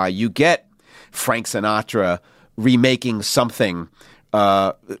that's why you get Frank Sinatra remaking something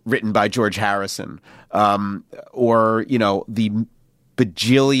written by George Harrison, or, the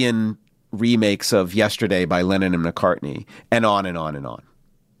bajillion remakes of Yesterday by Lennon and McCartney, and on and on and on.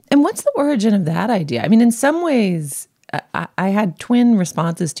 And what's the origin of that idea? I mean, in some ways, I had twin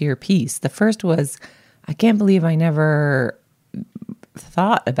responses to your piece. The first was, I can't believe I never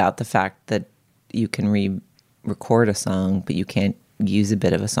thought about the fact that you can re-record a song, but you can't use a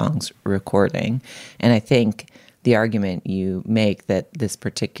bit of a song's recording. And I think the argument you make that this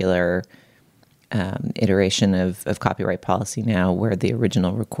particular iteration of copyright policy now, where the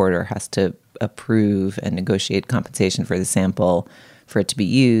original recorder has to approve and negotiate compensation for the sample for it to be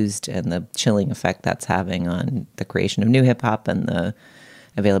used, and the chilling effect that's having on the creation of new hip-hop and the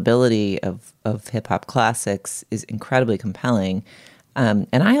availability of hip-hop classics is incredibly compelling. And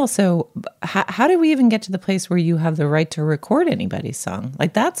I also, how do we even get to the place where you have the right to record anybody's song?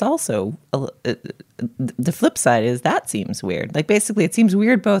 Like, that's also, the flip side is that seems weird. Like, basically, it seems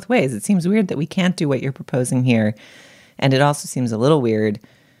weird both ways. It seems weird that we can't do what you're proposing here. And it also seems a little weird,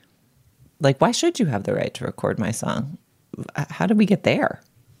 like, why should you have the right to record my song? How did we get there?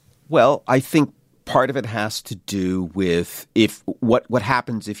 Well, I think part of it has to do with what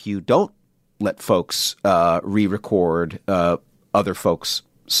happens if you don't let folks re-record other folks'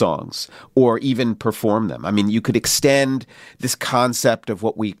 songs or even perform them. I mean, you could extend this concept of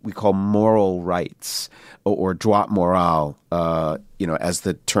what we call moral rights or droit moral, as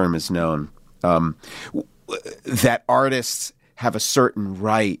the term is known. that artists have a certain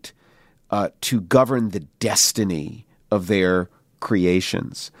right to govern the destiny of their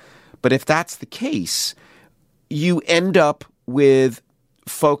creations. But if that's the case, you end up with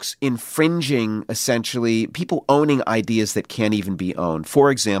folks infringing, essentially, people owning ideas that can't even be owned.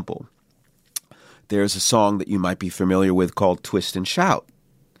 For example, there's a song that you might be familiar with called Twist and Shout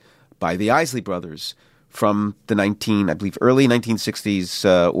by the Isley Brothers from the early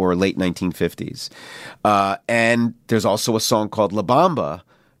 1960s or late 1950s. And there's also a song called La Bamba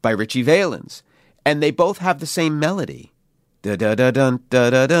by Richie Valens. And they both have the same melody. Da-da-da-dun,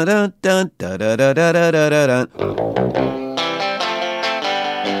 da-da-da-dun, dun, da-da-da-da-da-da-da-dun.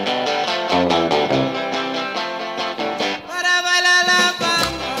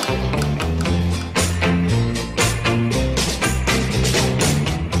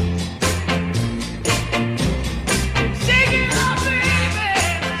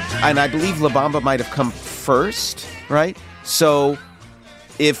 And I believe La Bamba might have come first, right? So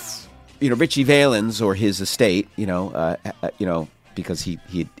if, Richie Valens or his estate, because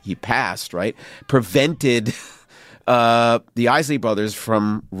he passed, right, prevented the Isley Brothers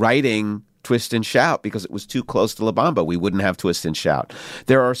from writing Twist and Shout because it was too close to La Bamba. We wouldn't have Twist and Shout.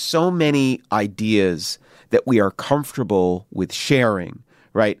 There are so many ideas that we are comfortable with sharing,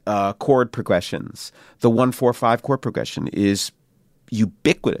 right? Chord progressions. The 1-4-5 chord progression is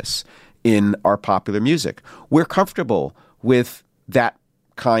ubiquitous in our popular music. We're comfortable with that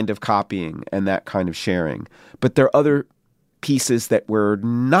kind of copying and that kind of sharing. But there are other pieces that we're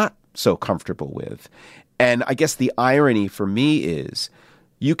not so comfortable with. And I guess the irony for me is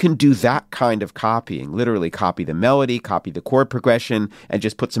you can do that kind of copying, literally copy the melody, copy the chord progression, and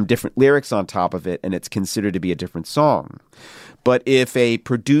just put some different lyrics on top of it, and it's considered to be a different song. But if a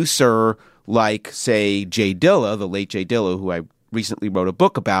producer like, say, Jay Dilla, the late Jay Dilla, who I recently wrote a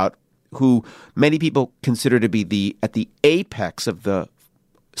book about, who many people consider to be at the apex of the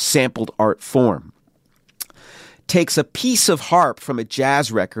sampled art form, takes a piece of harp from a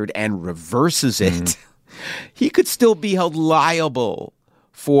jazz record and reverses it, he could still be held liable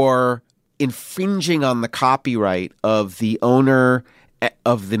for infringing on the copyright of the owner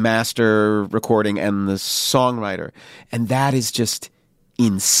of the master recording and the songwriter. And that is just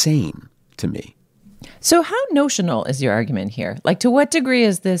insane to me. So how notional is your argument here? Like, to what degree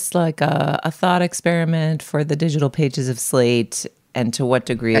is this like a thought experiment for the digital pages of Slate? And to what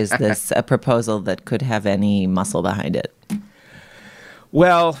degree is this a proposal that could have any muscle behind it?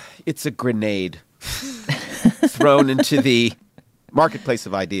 Well, it's a grenade thrown into the marketplace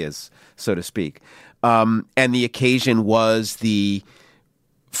of ideas, so to speak. And the occasion was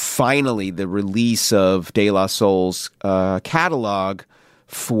finally the release of De La Soul's catalog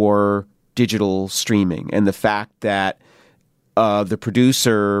for digital streaming, and the fact that the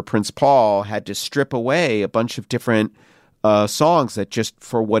producer, Prince Paul, had to strip away a bunch of different songs that just,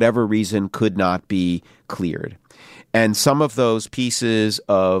 for whatever reason, could not be cleared. And some of those pieces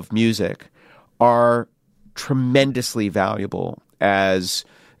of music are tremendously valuable as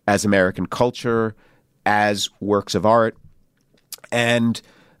American culture, as works of art. And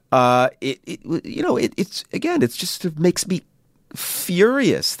it just makes me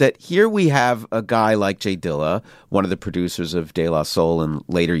furious that here we have a guy like Jay Dilla, one of the producers of De La Soul in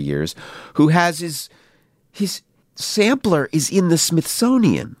later years, who has his sampler is in the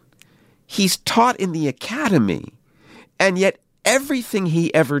Smithsonian. He's taught in the academy. And yet everything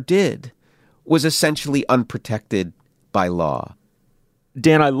he ever did was essentially unprotected by law.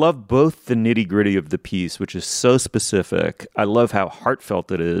 Dan, I love both the nitty-gritty of the piece, which is so specific. I love how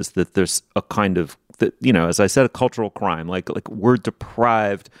heartfelt it is that there's a kind of, as I said, a cultural crime. Like we're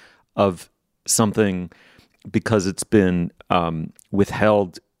deprived of something because it's been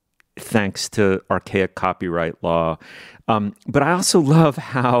withheld thanks to archaic copyright law. But I also love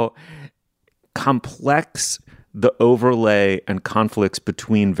how complex the overlay and conflicts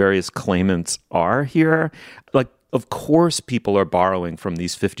between various claimants are here. Like, of course, people are borrowing from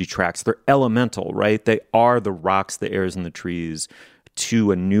these 50 tracks. They're elemental, right? They are the rocks, the airs, and the trees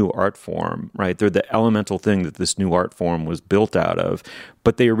to a new art form, right? They're the elemental thing that this new art form was built out of,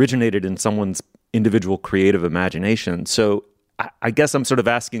 but they originated in someone's individual creative imagination. So I guess I'm sort of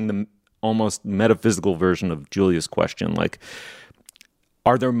asking the almost metaphysical version of Julia's question. Like,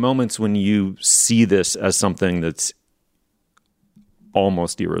 are there moments when you see this as something that's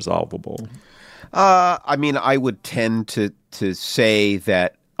almost irresolvable? I mean, I would tend to say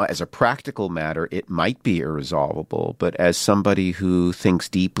that as a practical matter, it might be irresolvable. But as somebody who thinks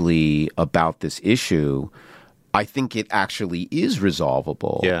deeply about this issue, I think it actually is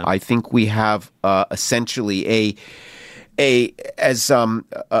resolvable. Yeah. I think we have essentially an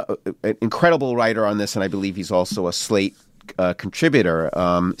incredible writer on this, and I believe he's also a Slate contributor,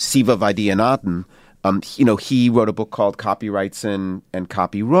 Siva Vaidyanathan, he wrote a book called Copyrights and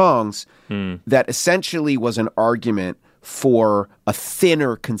Copy Wrongs that essentially was an argument for a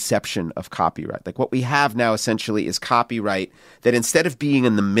thinner conception of copyright. Like what we have now essentially is copyright that instead of being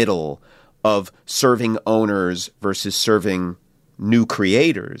in the middle of serving owners versus serving new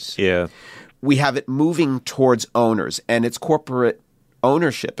creators, we have it moving towards owners, and it's corporate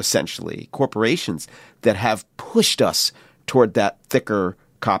ownership, essentially, corporations that have pushed us toward that thicker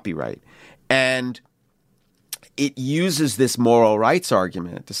copyright. And it uses this moral rights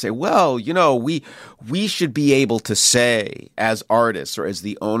argument to say, well, we should be able to say as artists or as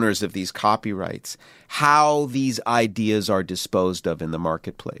the owners of these copyrights how these ideas are disposed of in the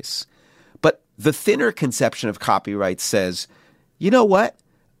marketplace. But the thinner conception of copyright says, you know what?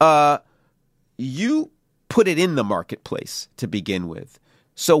 You put it in the marketplace to begin with.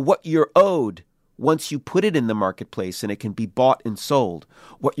 So what you're owed once you put it in the marketplace and it can be bought and sold,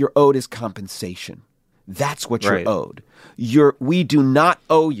 what you're owed is compensation. That's what you're owed. We do not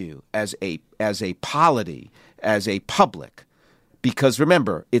owe you as a polity, as a public, because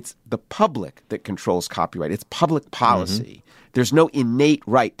remember, it's the public that controls copyright. It's public policy. There's no innate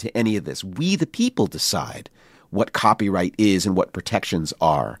right to any of this. We, the people, decide what copyright is and what protections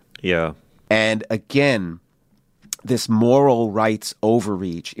are. Yeah. And again, this moral rights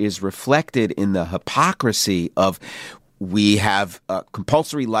overreach is reflected in the hypocrisy of we have a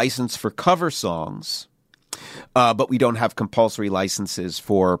compulsory license for cover songs, but we don't have compulsory licenses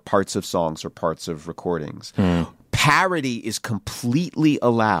for parts of songs or parts of recordings. Parody is completely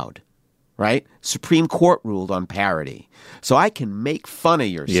allowed, right? Supreme Court ruled on parody. So I can make fun of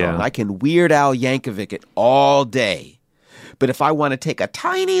your song. I can Weird Al Yankovic it all day. But if I want to take a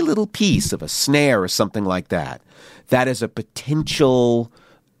tiny little piece of a snare or something like that, that is a potential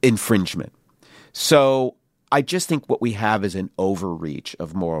infringement. So I just think what we have is an overreach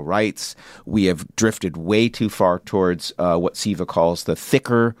of moral rights. We have drifted way too far towards what Siva calls the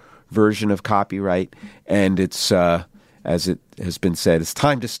thicker version of copyright. And it's, as it has been said, it's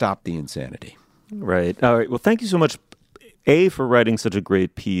time to stop the insanity. Right. All right. Well, thank you so much, A, for writing such a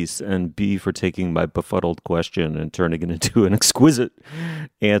great piece, and B, for taking my befuddled question and turning it into an exquisite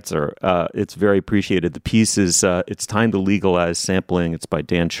answer. It's very appreciated. The piece is It's Time to Legalize Sampling. It's by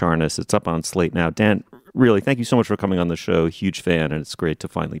Dan Charnas. It's up on Slate now. Dan, really, thank you so much for coming on the show. Huge fan, and it's great to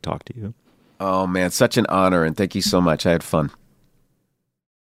finally talk to you. Oh, man, such an honor, and thank you so much. I had fun.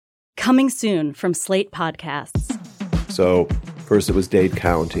 Coming soon from Slate Podcasts. So, first it was Dade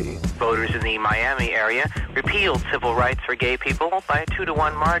County. Voters in the Miami area repealed civil rights for gay people by a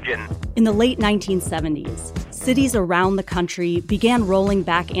 2-to-1 margin. In the late 1970s, cities around the country began rolling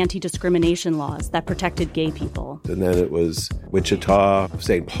back anti-discrimination laws that protected gay people. And then it was Wichita,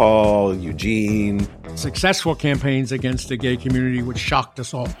 St. Paul, Eugene. Successful campaigns against the gay community, which shocked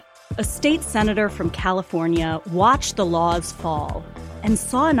us all. A state senator from California watched the laws fall and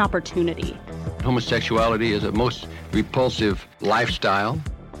saw an opportunity. Homosexuality is a most repulsive lifestyle.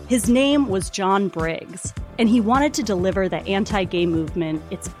 His name was John Briggs, and he wanted to deliver the anti-gay movement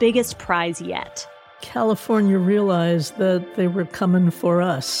its biggest prize yet. California realized that they were coming for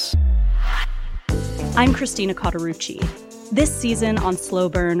us. I'm Christina Cauterucci. This season on Slow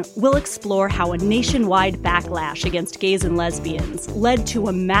Burn, we'll explore how a nationwide backlash against gays and lesbians led to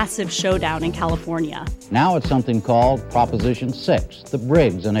a massive showdown in California. Now it's something called Proposition 6, the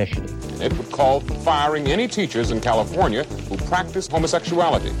Briggs Initiative. It would call for firing any teachers in California who practice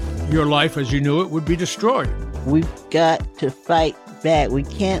homosexuality. Your life as you knew it would be destroyed. We've got to fight back. We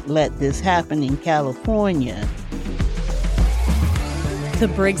can't let this happen in California. The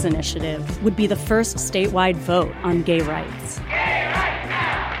Briggs Initiative would be the first statewide vote on gay rights. Gay rights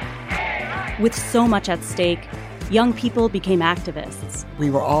now! Gay rights! With so much at stake, young people became activists. We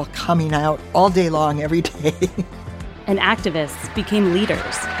were all coming out all day long, every day. And activists became leaders.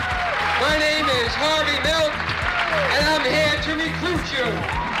 My name is Harvey Milk, and I'm here to recruit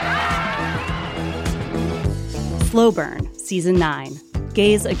you. Slow Burn, Season 9,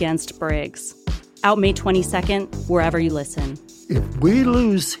 Gays Against Briggs. Out May 22nd, wherever you listen. If we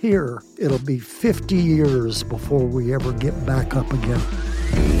lose here, it'll be 50 years before we ever get back up again.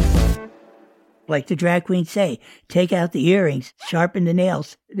 Like the drag queens say, take out the earrings, sharpen the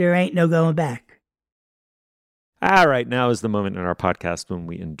nails. There ain't no going back. All right, now is the moment in our podcast when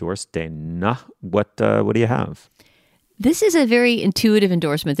we endorse Dana. What do you have? This is a very intuitive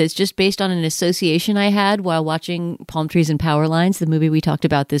endorsement that's just based on an association I had while watching Palm Trees and Power Lines, the movie we talked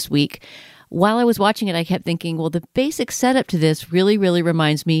about this week. while I was watching it, I kept thinking, well, the basic setup to this really, really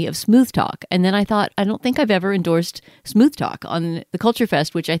reminds me of Smooth Talk. And then I thought, I don't think I've ever endorsed Smooth Talk on the Culture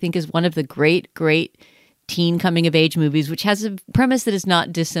Fest, which I think is one of the great teen coming-of-age movies, which has a premise that is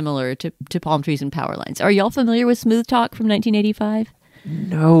not dissimilar to Palm Trees and Power Lines. Are y'all familiar with Smooth Talk from 1985?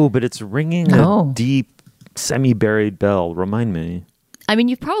 No, but it's ringing a deep, semi-buried bell. Remind me. I mean,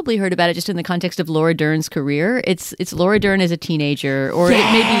 you've probably heard about it just in the context of Laura Dern's career. It's Laura Dern as a teenager, or it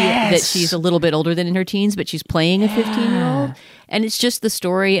may be that she's a little bit older than in her teens, but she's playing a 15-year-old. And it's just the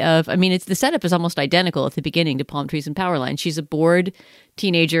story of, I mean, the setup is almost identical at the beginning to Palm Trees and Power Lines. She's a bored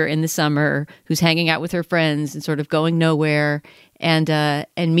teenager in the summer who's hanging out with her friends and sort of going nowhere, and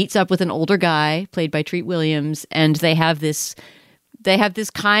meets up with an older guy played by Treat Williams, and they have this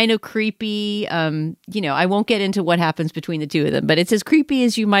kind of creepy, I won't get into what happens between the two of them, but it's as creepy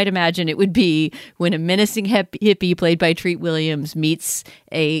as you might imagine it would be when a menacing hippie played by Treat Williams meets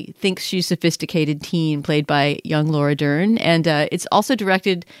thinks she's sophisticated teen played by young Laura Dern. And it's also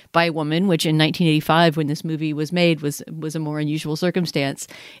directed by a woman, which in 1985, when this movie was made, was a more unusual circumstance.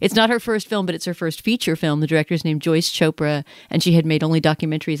 It's not her first film, but it's her first feature film. The director's named Joyce Chopra, and she had made only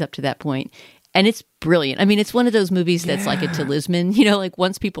documentaries up to that point. And it's brilliant. I mean, it's one of those movies that's like a talisman. Like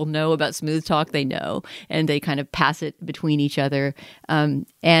once people know about Smooth Talk, they know, and they kind of pass it between each other.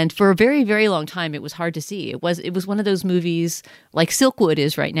 And for a very, very long time, it was hard to see. It was one of those movies like Silkwood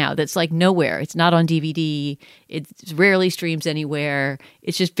is right now. That's like nowhere. It's not on DVD. It rarely streams anywhere.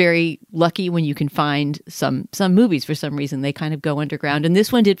 It's just very lucky when you can find some movies. For some reason, they kind of go underground. And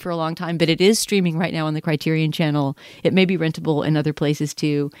this one did for a long time, but it is streaming right now on the Criterion Channel. It may be rentable in other places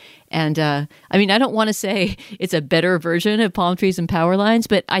too. And I mean, I don't want to say it's a better version of Palm Trees and Power Lines,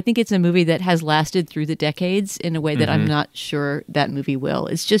 but I think it's a movie that has lasted through the decades in a way that I'm not sure that movie will.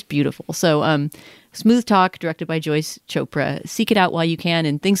 It's just beautiful. So Smooth Talk, directed by Joyce Chopra. Seek it out while you can,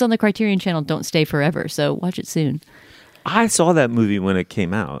 and things on the Criterion Channel don't stay forever, so watch it soon. I saw that movie when it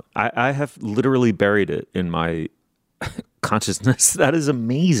came out. I have literally buried it in my consciousness. That is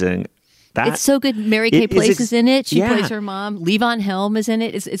amazing. It's so good. Mary Kay Place is in it. She plays her mom. Levon Helm is in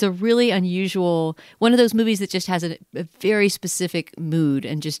it. It's a really unusual, one of those movies that just has a very specific mood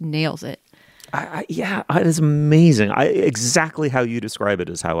and just nails it. It is amazing. Exactly how you describe it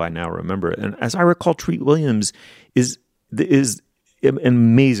is how I now remember it. And as I recall, Treat Williams is an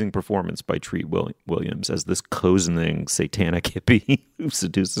amazing performance by Treat Williams as this cozening satanic hippie who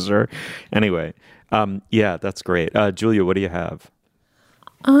seduces her. Anyway, that's great. Julia, what do you have?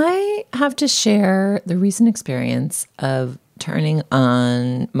 I have to share the recent experience of turning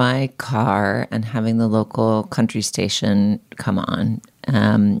on my car and having the local country station come on.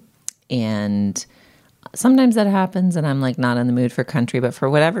 And sometimes that happens and I'm like not in the mood for country, but for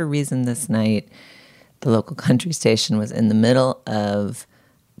whatever reason this night, the local country station was in the middle of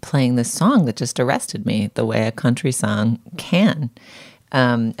playing this song that just arrested me the way a country song can.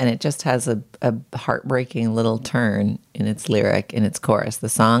 And it just has a heartbreaking little turn in its lyric, in its chorus. The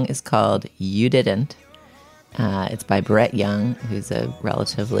song is called You Didn't. It's by Brett Young, who's a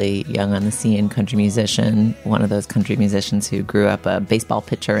relatively young on the scene country musician, one of those country musicians who grew up a baseball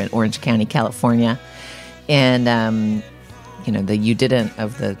pitcher in Orange County, California. And, the You Didn't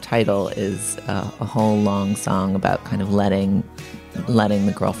of the title is a whole long song about kind of letting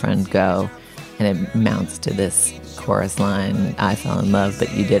the girlfriend go. And it mounts to this chorus line, I fell in love,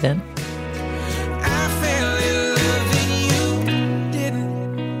 but you didn't. I fell in love and you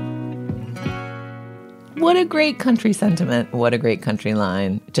didn't. What a great country sentiment. What a great country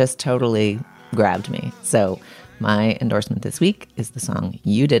line. Just totally grabbed me. So my endorsement this week is the song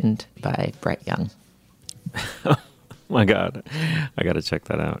You Didn't by Brett Young. Oh my God. I got to check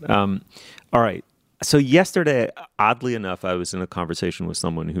that out. All right. So yesterday, oddly enough, I was in a conversation with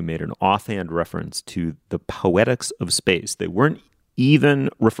someone who made an offhand reference to the poetics of space. They weren't even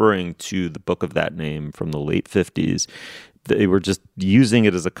referring to the book of that name from the late 50s. They were just using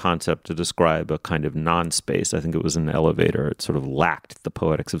it as a concept to describe a kind of non-space. I think it was an elevator. It sort of lacked the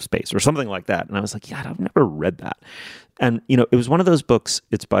poetics of space or something like that. And I was like, I've never read that. And, it was one of those books.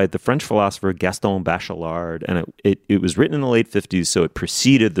 It's by the French philosopher Gaston Bachelard. And it was written in the late 50s. So it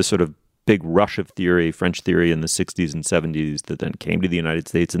preceded the sort of big rush of theory, French theory in the 60s and 70s that then came to the United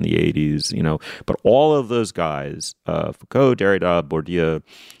States in the 80s, But all of those guys, Foucault, Derrida, Bourdieu,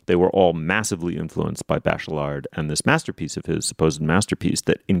 they were all massively influenced by Bachelard and this masterpiece of his, supposed masterpiece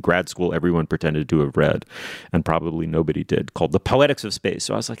that in grad school everyone pretended to have read and probably nobody did, called The Poetics of Space.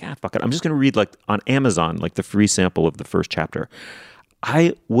 So I was like, fuck it. I'm just going to read on Amazon, the free sample of the first chapter.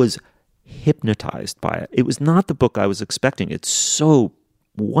 I was hypnotized by it. It was not the book I was expecting. It's so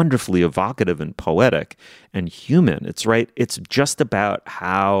wonderfully evocative and poetic and human. It's just about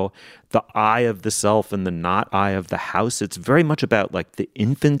how the I of the self and the not I of the house. It's very much about like the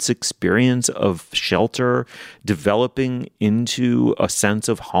infant's experience of shelter developing into a sense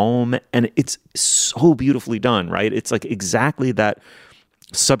of home. And it's so beautifully done, right? It's like exactly that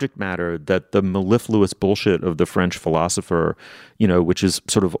subject matter that the mellifluous bullshit of the French philosopher, which is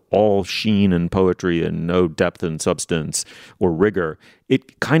sort of all sheen and poetry and no depth and substance or rigor.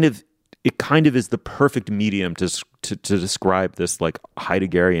 It kind of is the perfect medium to describe this like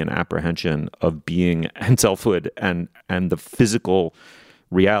Heideggerian apprehension of being and selfhood and the physical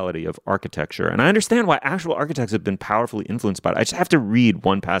reality of architecture. And I understand why actual architects have been powerfully influenced by it. I just have to read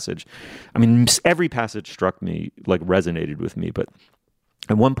one passage. I mean, every passage struck me, like resonated with me, but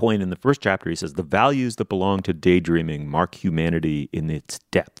at one point in the first chapter, he says, the values that belong to daydreaming mark humanity in its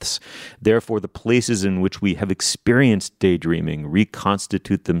depths. Therefore, the places in which we have experienced daydreaming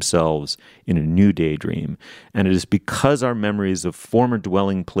reconstitute themselves in a new daydream. And it is because our memories of former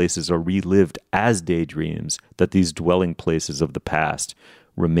dwelling places are relived as daydreams that these dwelling places of the past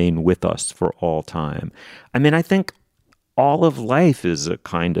remain with us for all time. I mean, I think all of life is a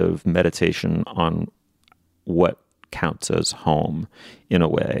kind of meditation on what counts as home in a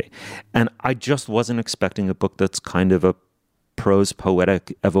way. And I just wasn't expecting a book that's kind of a prose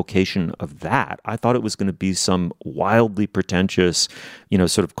poetic evocation of that. I thought it was going to be some wildly pretentious,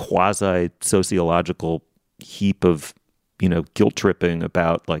 sort of quasi-sociological heap of, guilt tripping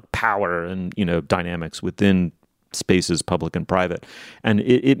about like power and, dynamics within spaces, public and private. And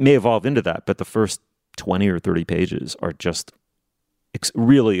it may evolve into that, but the first 20 or 30 pages are just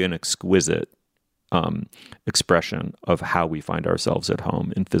really an exquisite expression of how we find ourselves at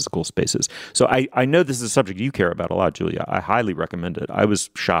home in physical spaces. So I know this is a subject you care about a lot, Julia. I highly recommend it. I was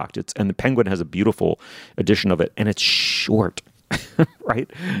shocked. And the Penguin has a beautiful edition of it, and it's short,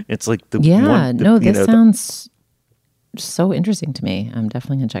 right? It's like this sounds so interesting to me. I'm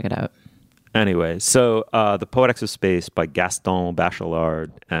definitely going to check it out. Anyway, so The Poetics of Space by Gaston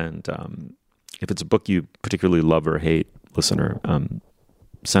Bachelard. And if it's a book you particularly love or hate, listener,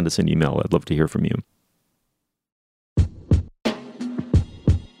 send us an email. I'd love to hear from you.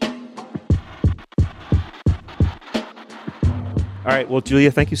 All right. Well,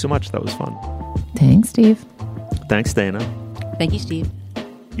 Julia, thank you so much. That was fun. Thanks, Steve. Thanks, Dana. Thank you, Steve.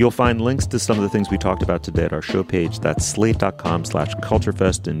 You'll find links to some of the things we talked about today at our show page. That's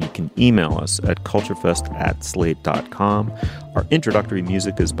slate.com/culturefest, and you can email us at culturefest@slate.com. Our introductory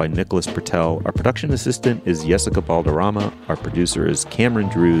music is by Nicholas Pertel. Our production assistant is Jessica Balderrama. Our producer is Cameron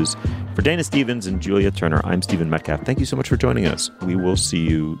Drews. For Dana Stevens and Julia Turner, I'm Stephen Metcalf. Thank you so much for joining us. We will see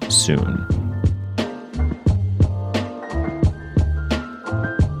you soon.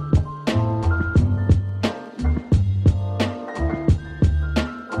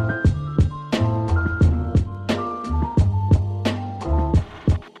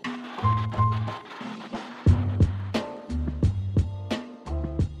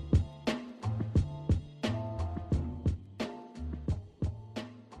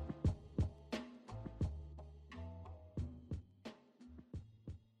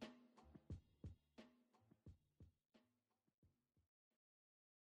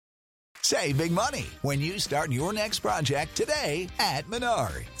 Save big money when you start your next project today at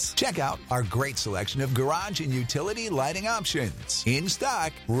Menards. Check out our great selection of garage and utility lighting options. In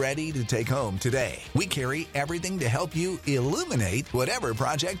stock, ready to take home today. We carry everything to help you illuminate whatever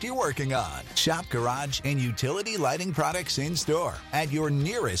project you're working on. Shop garage and utility lighting products in store at your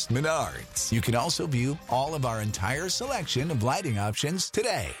nearest Menards. You can also view all of our entire selection of lighting options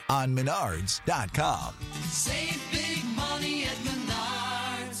today on Menards.com. Save big money at Menards.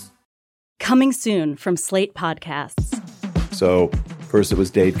 Coming soon from Slate Podcasts. So, first it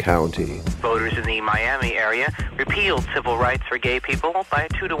was Dade County. Voters in the Miami area repealed civil rights for gay people by a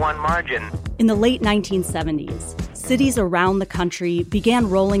 2-to-1 margin. In the late 1970s, cities around the country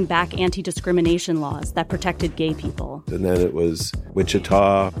began rolling back anti-discrimination laws that protected gay people. And then it was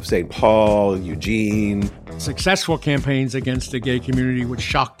Wichita, St. Paul, Eugene. Successful campaigns against the gay community, which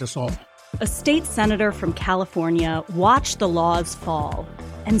shocked us all. A state senator from California watched the laws fall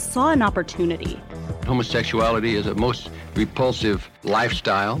and saw an opportunity. Homosexuality is a most repulsive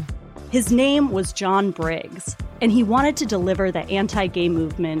lifestyle. His name was John Briggs, and he wanted to deliver the anti-gay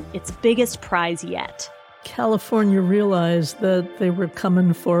movement its biggest prize yet. California realized that they were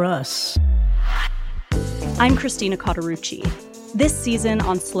coming for us. I'm Christina Cauterucci. This season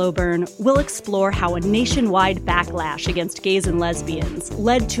on Slow Burn, we'll explore how a nationwide backlash against gays and lesbians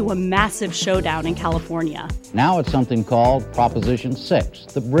led to a massive showdown in California. Now it's something called Proposition 6,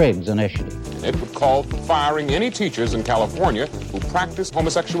 the Briggs Initiative. It would call for firing any teachers in California who practice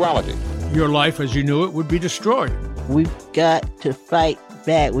homosexuality. Your life as you knew it would be destroyed. We've got to fight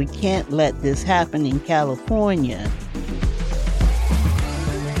back. We can't let this happen in California.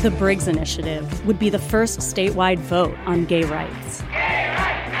 The Briggs Initiative would be the first statewide vote on gay rights.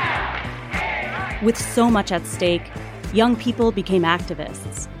 With so much at stake, young people became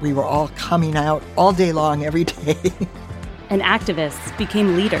activists. We were all coming out all day long, every day. And activists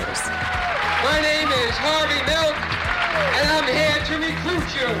became leaders. My name is Harvey Milk, and I'm here to recruit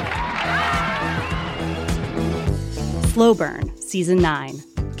you. Slow Burn, Season 9,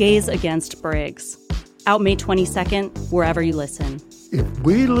 Gays Against Briggs. Out May 22nd, wherever you listen. If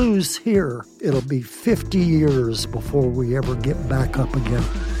we lose here, it'll be 50 years before we ever get back up again.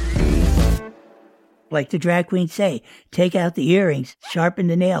 Like the drag queens say, take out the earrings, sharpen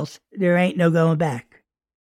the nails. There ain't no going back.